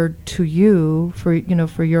referred to you for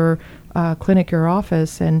your clinic, your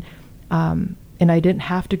office, and I didn't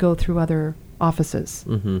have to go through other offices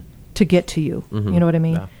to get to you. You know what I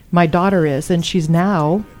mean? Yeah. My daughter is, and she's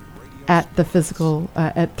now at the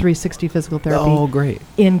at 360 Physical Therapy. Oh, great.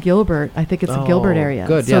 In Gilbert. I think it's the Gilbert area.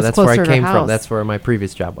 Good. So yeah, it's that's where I closer to her came from. house. That's where my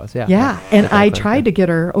previous job was. Yeah. Yeah, and I definitely. tried to get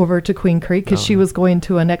her over to Queen Creek because she was going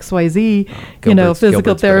to an XYZ, Gilbert's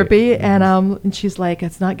physical great. therapy, and she's like,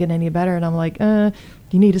 it's not getting any better, and I'm like,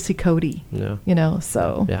 you need to see Cody. Yeah.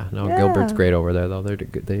 So Yeah. No, Gilbert's great over there though. They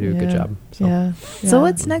do a good job. So. Yeah. So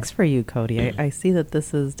what's next for you, Cody? I see that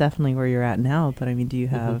this is definitely where you're at now, but I mean, do you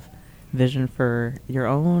have vision for your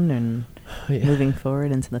own and moving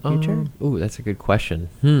forward into the future? Ooh, that's a good question.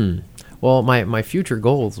 Well, my future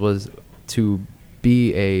goals was to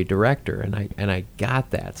be a director, and I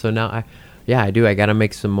got that. So now I do. I got to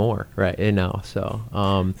make some more right now. So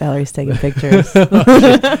Valerie's taking pictures.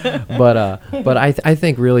 but I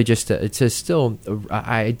think really just to still,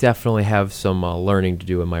 I definitely have some learning to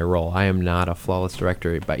do in my role. I am not a flawless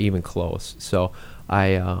director, but even close. So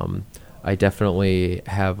I definitely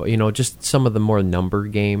have, just some of the more number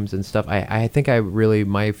games and stuff. I think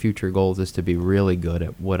my future goals is to be really good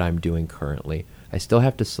at what I'm doing currently. I still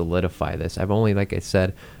have to solidify this. I've only, like I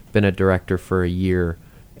said, been a director for a year,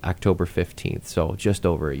 October 15th, so just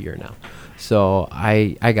over a year now. So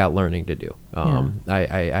I got learning to do. I'm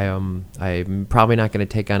probably not going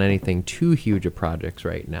to take on anything too huge of projects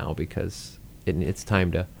right now because it's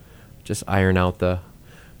time to just iron out the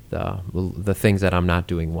things that I'm not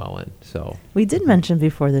doing well in. So we did mention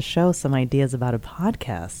before the show some ideas about a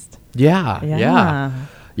podcast. Yeah.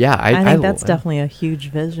 I think that's definitely a huge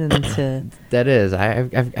vision to. That is. I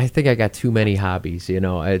think I got too many hobbies,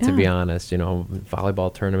 to be honest.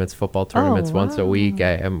 Volleyball tournaments, football tournaments once a week.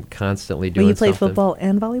 I am constantly doing you play something. Football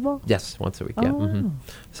and volleyball? Yes, once a week, yeah.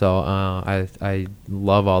 So I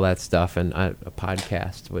love all that stuff, and a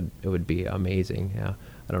podcast would be amazing, yeah.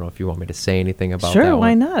 I don't know if you want me to say anything about that. Sure,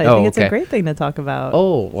 why not? I think it's a okay. great thing to talk about.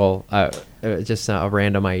 Oh, well, just a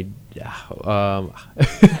random idea. I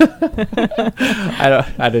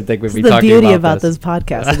didn't think we'd be talking about this. The beauty about this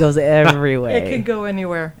podcast, it goes every way. It could go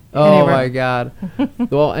anywhere. Oh my God!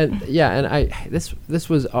 Well, and this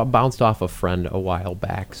was bounced off a friend a while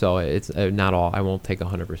back, so it's not all. I won't take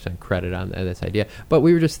 100% credit on this idea, but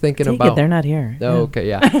we were just thinking about. They're not here. Oh, okay,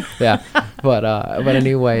 yeah. But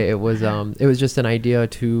anyway, it was just an idea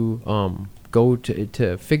to go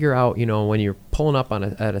to figure out, when you're pulling up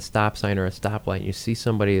at a stop sign or a stoplight, you see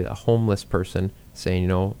somebody, a homeless person, saying,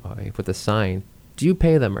 with a sign, do you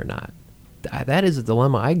pay them or not? That is a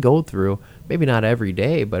dilemma I go through, maybe not every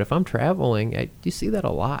day, but if I'm traveling, you see that a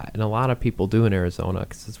lot, and a lot of people do in Arizona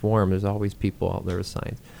because it's warm. There's always people out there with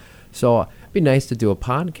signs. So it'd be nice to do a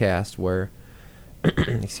podcast where,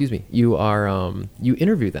 excuse me, you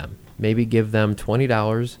interview them, maybe give them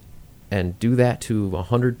 $20 and do that to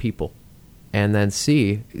 100 people. And then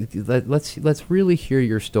let's really hear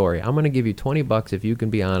your story. I'm going to give you $20 if you can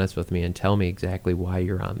be honest with me and tell me exactly why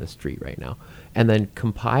you're on the street right now. And then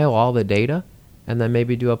compile all the data, and then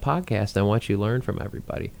maybe do a podcast on what you learned from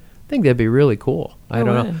everybody. I think that'd be really cool. I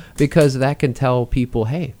don't know, because that can tell people,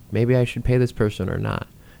 hey, maybe I should pay this person or not.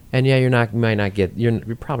 And yeah, you're probably not get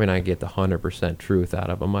the 100% truth out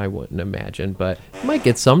of them. I wouldn't imagine, but you might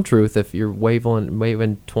get some truth if you're waving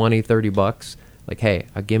 $20-$30. Like, hey,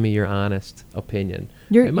 give me your honest opinion.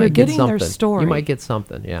 You're getting their story. You might get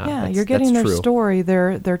something, yeah. Yeah, you're getting their true. Story,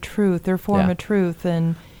 their truth, their form of truth,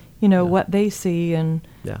 and what they see, and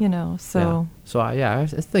so. Yeah. So I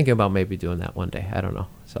was thinking about maybe doing that one day. I don't know.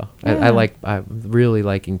 So I'm really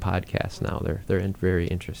liking podcasts now. They're very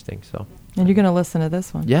interesting. So. And you're going to listen to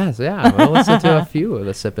this one. Yes, yeah. I'm going to listen to a few of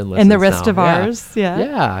the Sip and Listens and the rest now. of ours, yeah.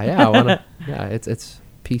 Yeah. I want to. Yeah, it's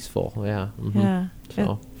peaceful. Yeah. Mm-hmm. Yeah.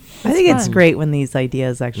 So. I think it's great when these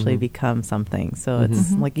ideas actually become something. So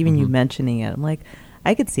it's like even you mentioning it, I'm like,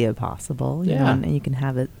 I could see it possible. You know, and you can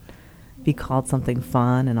have it be called something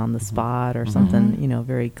fun and on the spot or something,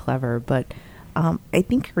 very clever. But I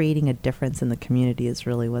think creating a difference in the community is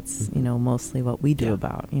really what's, mostly what we do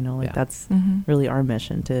about, that's really our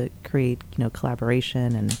mission, to create,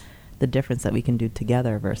 collaboration and the difference that we can do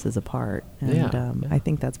together versus apart. And I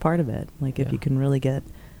think that's part of it. Like if you can really get,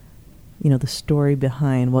 the story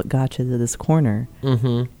behind what got you to this corner,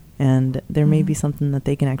 and there may be something that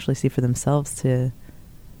they can actually see for themselves to,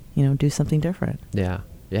 do something different. Yeah.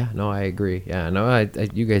 Yeah, no, I agree. Yeah, no,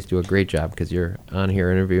 you guys do a great job because you're on here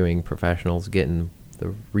interviewing professionals, getting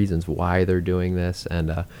the reasons why they're doing this,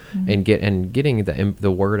 and getting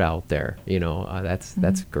the word out there.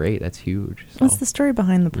 That's great. That's huge. So. It's the story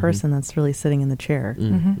behind the person that's really sitting in the chair.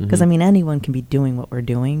 Because anyone can be doing what we're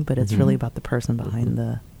doing, but it's really about the person behind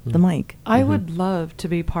the mic. I would love to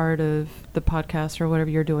be part of the podcast or whatever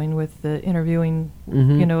you're doing with the interviewing,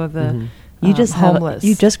 of You just homeless.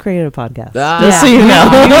 You just created a podcast. Just so you know.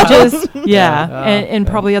 You just, and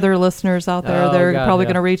probably other listeners out there, they're probably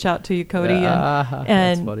going to reach out to you, Cody.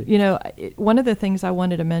 And you know, one of the things I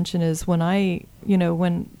wanted to mention is when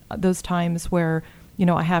those times where, you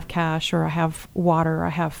know, I have cash or I have water, or I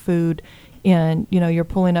have food, and, you know, you're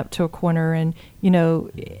pulling up to a corner and, you know,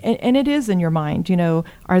 and it is in your mind, you know,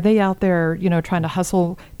 are they out there, you know, trying to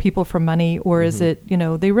hustle people for money, or is it, you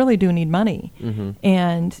know, they really do need money,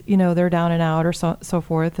 and, you know, they're down and out or so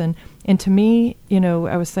forth. And to me, you know,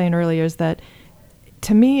 I was saying earlier is that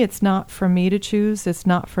to me, it's not for me to choose. It's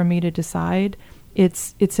not for me to decide.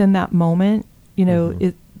 It's in that moment, you know,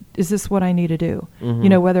 is this what I need to do? You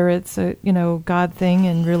know, whether it's a, you know, God thing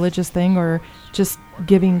and religious thing, or just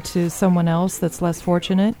giving to someone else that's less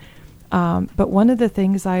fortunate. But one of the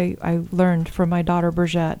things I learned from my daughter,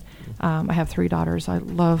 Bridget, I have 3 daughters. I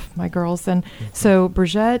love my girls. And so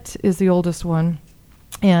Bridget is the oldest one.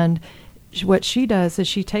 And what she does is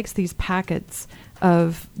she takes these packets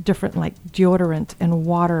of different, like, deodorant and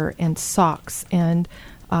water and socks and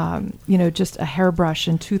you know, just a hairbrush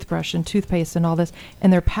and toothbrush and toothpaste and all this,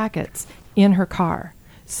 and they're packets in her car.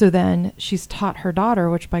 So then she's taught her daughter,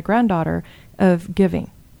 which my granddaughter, of giving.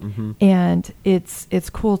 And it's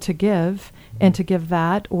cool to give and to give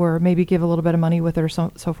that, or maybe give a little bit of money with it or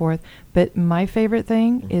so forth. But my favorite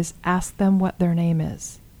thing is ask them what their name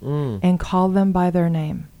is and call them by their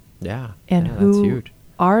name. Yeah. And who that's huge.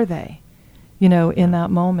 Are they, you know, in that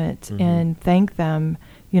moment, and thank them,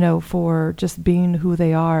 you know, for just being who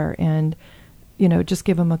they are, and, you know, just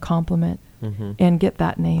give them a compliment and get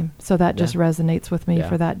that name. So that just resonates with me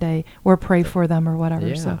for that day, or pray for them or whatever.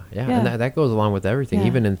 And that goes along with everything,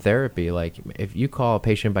 even in therapy. Like, if you call a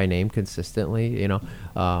patient by name consistently, you know,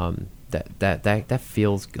 that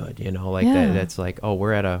feels good, you know, like that's like, oh,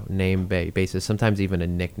 we're at a name basis, sometimes even a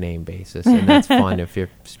nickname basis, and that's fun if you're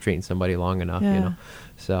treating somebody long enough, you know.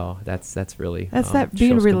 So that's really that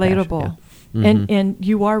being relatable. And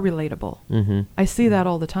you are relatable. I see that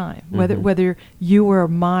all the time. Whether you were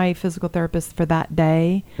my physical therapist for that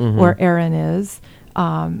day, or Erin is,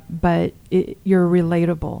 but you're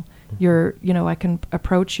relatable. You're, you know, I can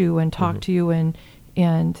approach you and talk to you, and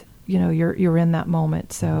you know, you're in that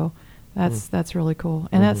moment. So that's really cool,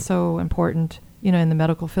 and that's so important, you know, in the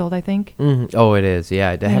medical field, I think. Oh, it is.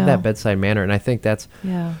 Yeah, to have that bedside manner, and I think that's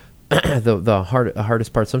the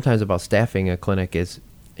hardest part sometimes about staffing a clinic is,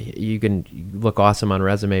 you can look awesome on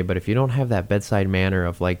resume, but if you don't have that bedside manner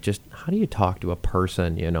of, like, just how do you talk to a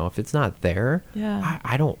person, you know, if it's not there,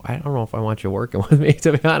 I don't know if I want you working with me,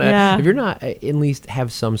 to be honest. If you're not at least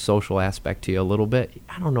have some social aspect to you a little bit,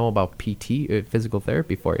 I don't know about PT, physical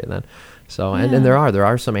therapy for you then. So, and there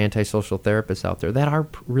are some antisocial therapists out there that are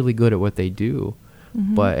really good at what they do,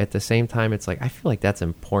 but at the same time, it's like, I feel like that's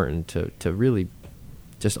important to really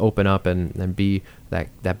just open up and be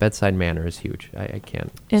that bedside manner is huge. I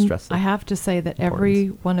can't stress that. I have to say that every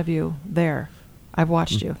one of you there, I've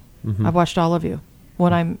watched you. I've watched all of you.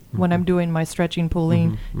 When I'm doing my stretching,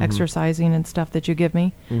 pulling, exercising and stuff that you give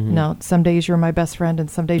me. Now, some days you're my best friend, and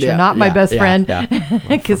some days you're not my best friend,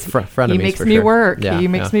 because he makes me work. He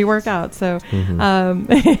makes me work out. So,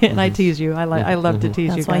 and I tease you. I love to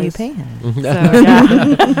tease you guys. That's why you pay him.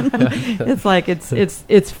 So, it's like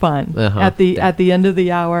it's fun. At the end of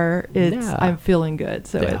the hour, I'm feeling good.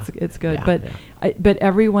 So it's good. But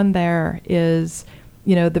everyone there is,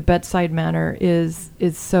 you know, the bedside manner is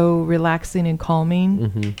so relaxing and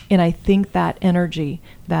calming. And I think that energy,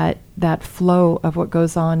 that flow of what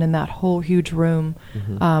goes on in that whole huge room,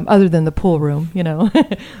 other than the pool room, you know,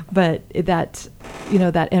 but that, you know,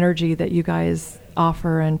 that energy that you guys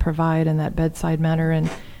offer and provide, and that bedside manner, and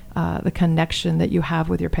the connection that you have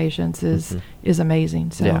with your patients is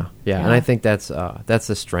amazing. So and I think that's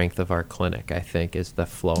the strength of our clinic, I think, is the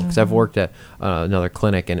flow. Because I've worked at another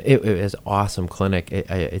clinic, and it was an awesome clinic.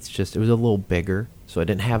 It was a little bigger, so I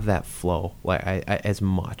didn't have that flow like as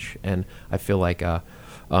much, and I feel like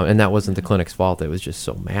and that wasn't the clinic's fault. It was just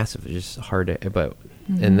so massive. It was just hard to, but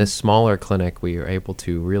in this smaller clinic, we were able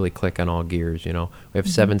to really click on all gears, you know. We have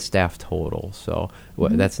 7 staff total, so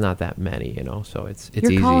that's not that many, you know, so it's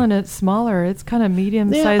You're easy. Calling it smaller. It's kind of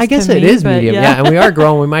medium-sized. I guess to it me, is but medium, and we are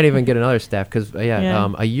growing. We might even get another staff, because,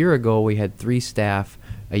 a year ago we had 3 staff.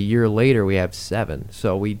 A year later, we have 7.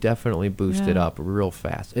 So we definitely boosted up real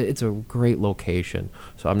fast. It's a great location.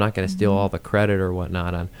 So I'm not going to steal all the credit or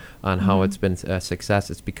whatnot on how it's been a success.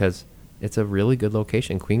 It's because it's a really good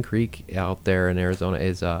location. Queen Creek out there in Arizona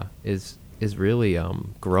is really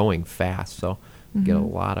growing fast. So get a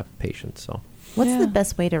lot of patients. So What's the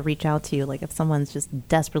best way to reach out to you? Like if someone's just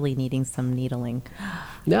desperately needing some needling.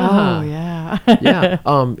 Oh, yeah. Yeah.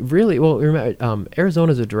 Really, well, remember,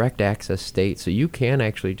 Arizona's a direct access state, so you can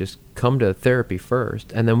actually just come to therapy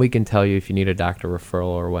first, and then we can tell you if you need a doctor referral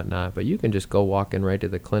or whatnot. But you can just go walk in right to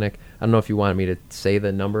the clinic. I don't know if you want me to say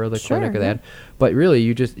the number of the clinic or that, but really,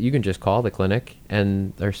 you can just call the clinic,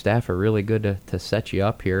 and their staff are really good to set you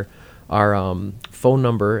up here. Our phone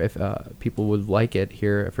number, if people would like it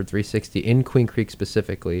here for 360 in Queen Creek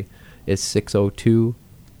specifically, is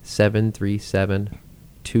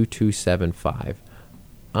 602-737-2275.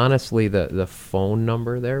 Honestly, the phone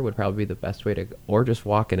number there would probably be the best way to, or just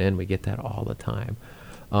walking in. We get that all the time.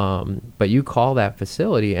 But you call that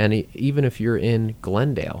facility, and even if you're in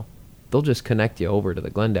Glendale, they'll just connect you over to the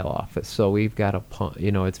Glendale office. So we've got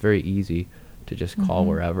it's very easy to just call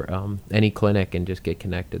wherever, any clinic, and just get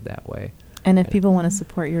connected that way. And if people want to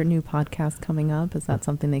support your new podcast coming up, is that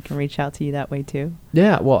something they can reach out to you that way too?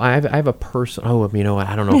 Yeah, well, I have a person. Oh, you know what?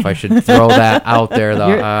 I don't know if I should throw that out there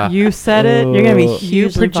though. You said it. You're going to be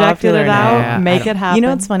hugely projected popular it out. now. Make it happen. You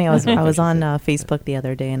know what's funny? I was on Facebook the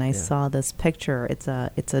other day, and I saw this picture. It's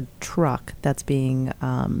a truck that's being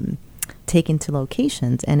taken to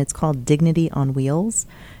locations, and it's called Dignity on Wheels,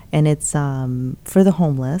 and it's for the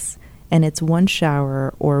homeless. And it's one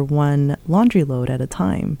shower or one laundry load at a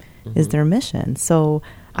time is their mission. So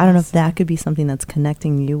I don't know if that could be something that's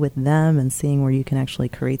connecting you with them and seeing where you can actually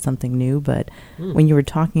create something new. But when you were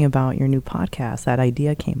talking about your new podcast, that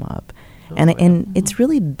idea came up. And it's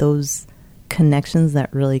really those connections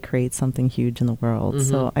that really create something huge in the world.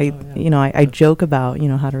 So I joke about,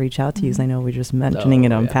 how to reach out to you, because I know we're just mentioning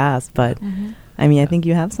it on past. But I mean, I think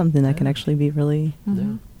you have something that can actually be really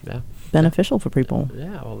beneficial for people.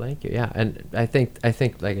 Yeah, well, thank you. Yeah, and I think,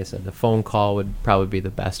 like I said, the phone call would probably be the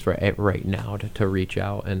best for right now to reach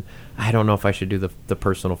out. And I don't know if I should do the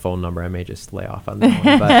personal phone number. I may just lay off on that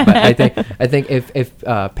one. But I think if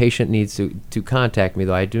a patient needs to contact me,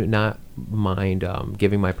 though, I do not mind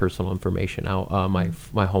giving my personal information out.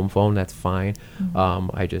 My home phone, that's fine.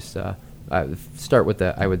 I just I start with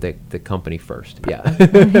the company first. Yeah.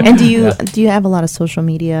 And do you have a lot of social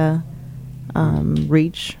media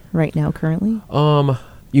reach right now currently?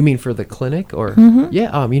 You mean for the clinic or?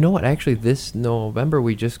 Yeah, you know what? Actually, this November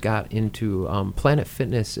we just got into Planet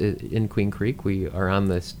Fitness in Queen Creek. We are on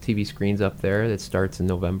the TV screens up there. That starts in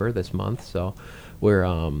November this month. So we're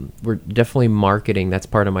definitely marketing. That's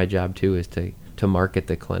part of my job too, is to market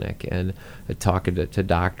the clinic and talking to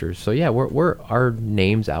doctors. So yeah, we're our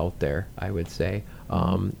name's out there. I would say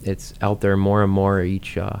it's out there more and more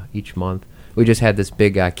each month. We just had this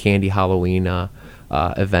big candy Halloween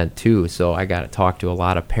event too, so I got to talk to a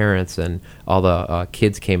lot of parents, and all the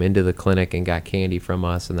kids came into the clinic and got candy from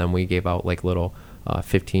us, and then we gave out like little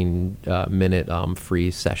 15-minute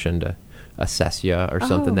free session to assess you or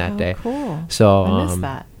something that day. Cool. So I missed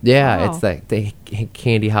that. Yeah, Wow. it's like the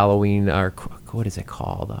candy Halloween, or what is it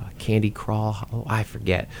called? Candy crawl? Oh, I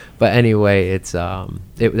forget. But anyway, it's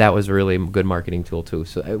that was a really good marketing tool too.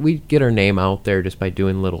 So we get our name out there just by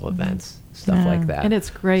doing little events. Stuff like that, and it's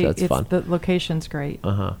great. So it's fun. The location's great.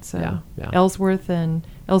 So yeah. Ellsworth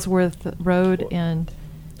Road and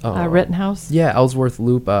Rittenhouse. Yeah, Ellsworth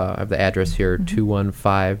Loop. I have the address here: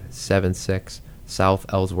 21576 South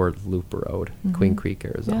Ellsworth Loop Road, Queen Creek,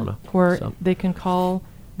 Arizona. Yeah. Or they can call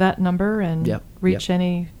that number and reach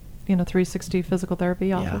any 360 physical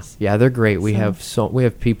therapy office. Yeah, they're great. We have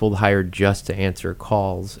people hired just to answer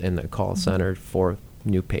calls in the call center for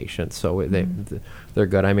new patients, so they're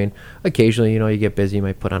good. I mean, occasionally, you get busy, you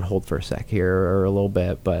might put on hold for a sec here or a little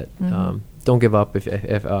bit, but don't give up if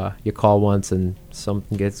you call once and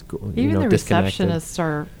something gets even the disconnected. Receptionists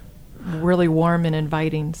are really warm and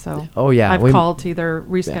inviting, so I've called to either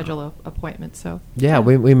reschedule an appointment. So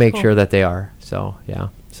we make sure that they are. So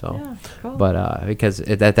cool. But because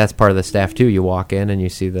that's part of the staff too. You walk in and you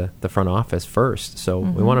see the front office first, so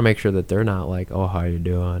we want to make sure that they're not like, oh, how you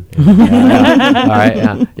doing? All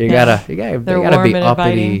right, you gotta be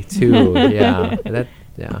uppity too.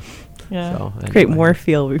 So, create more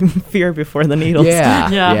fear before the needles.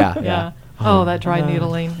 Yeah. Oh, that dry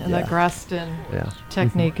needling and that Graston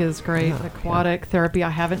technique is great. Aquatic therapy I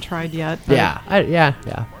haven't tried yet. Not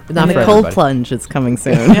And the cold plunge is coming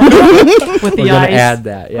soon. With the We're ice. Gonna add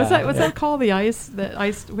that. Yeah. What's that called? The ice.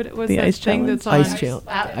 What was the that ice thing challenge? that's on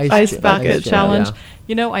ice bucket challenge?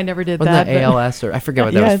 I never did Wasn't that. that ALS or I forget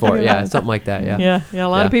what that was for. Yeah, something like that. Yeah. A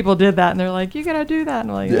lot of people did that, and they're like, "You gotta do that," and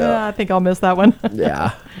I'm like, I think I'll miss that one.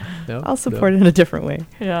 Yeah. I'll support it in a different way.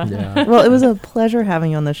 Yeah. Well, it was a pleasure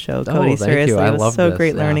having you on the show, Cody. Thank Seriously, you. I it was love so this.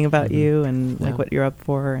 great learning about you and like what you're up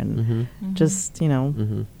for, and just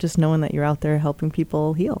just knowing that you're out there helping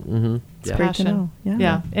people heal. Yeah. great to passion. know. Yeah.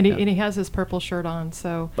 Yeah. And Yeah. and he has his purple shirt on,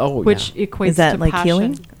 so Oh, which yeah. equates Is that to like passion.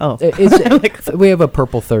 healing? Oh, We have a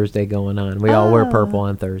Purple Thursday going on. We all wear purple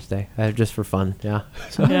on Thursday, just for fun. Yeah.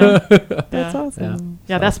 So, Yeah. that's Yeah. awesome.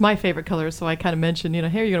 Yeah, So- that's my favorite color. So I kind of mentioned,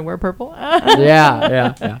 hey, you're gonna wear purple.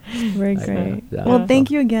 yeah. Very I know, great. yeah. Well, Yeah.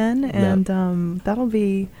 thank you again, and that'll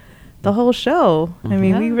be the whole show. I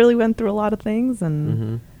mean, we Yeah. really went through a lot of things, and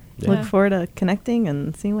Mm-hmm. look Yeah. forward to connecting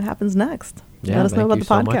and seeing what happens next. Yeah, Let us know thank about you the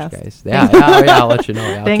so much, podcast. guys. Yeah, I'll let you know.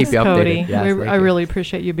 Yeah, I'll Thanks, keep you Cody. updated. Yes, I thank you. really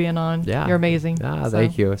appreciate you being on. Yeah. You're amazing. So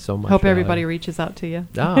Thank you so much. Hope Valerie. everybody reaches out to you.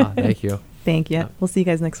 Thank you. Thank you. Yeah. We'll see you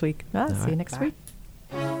guys next week. See you right. next Bye. week.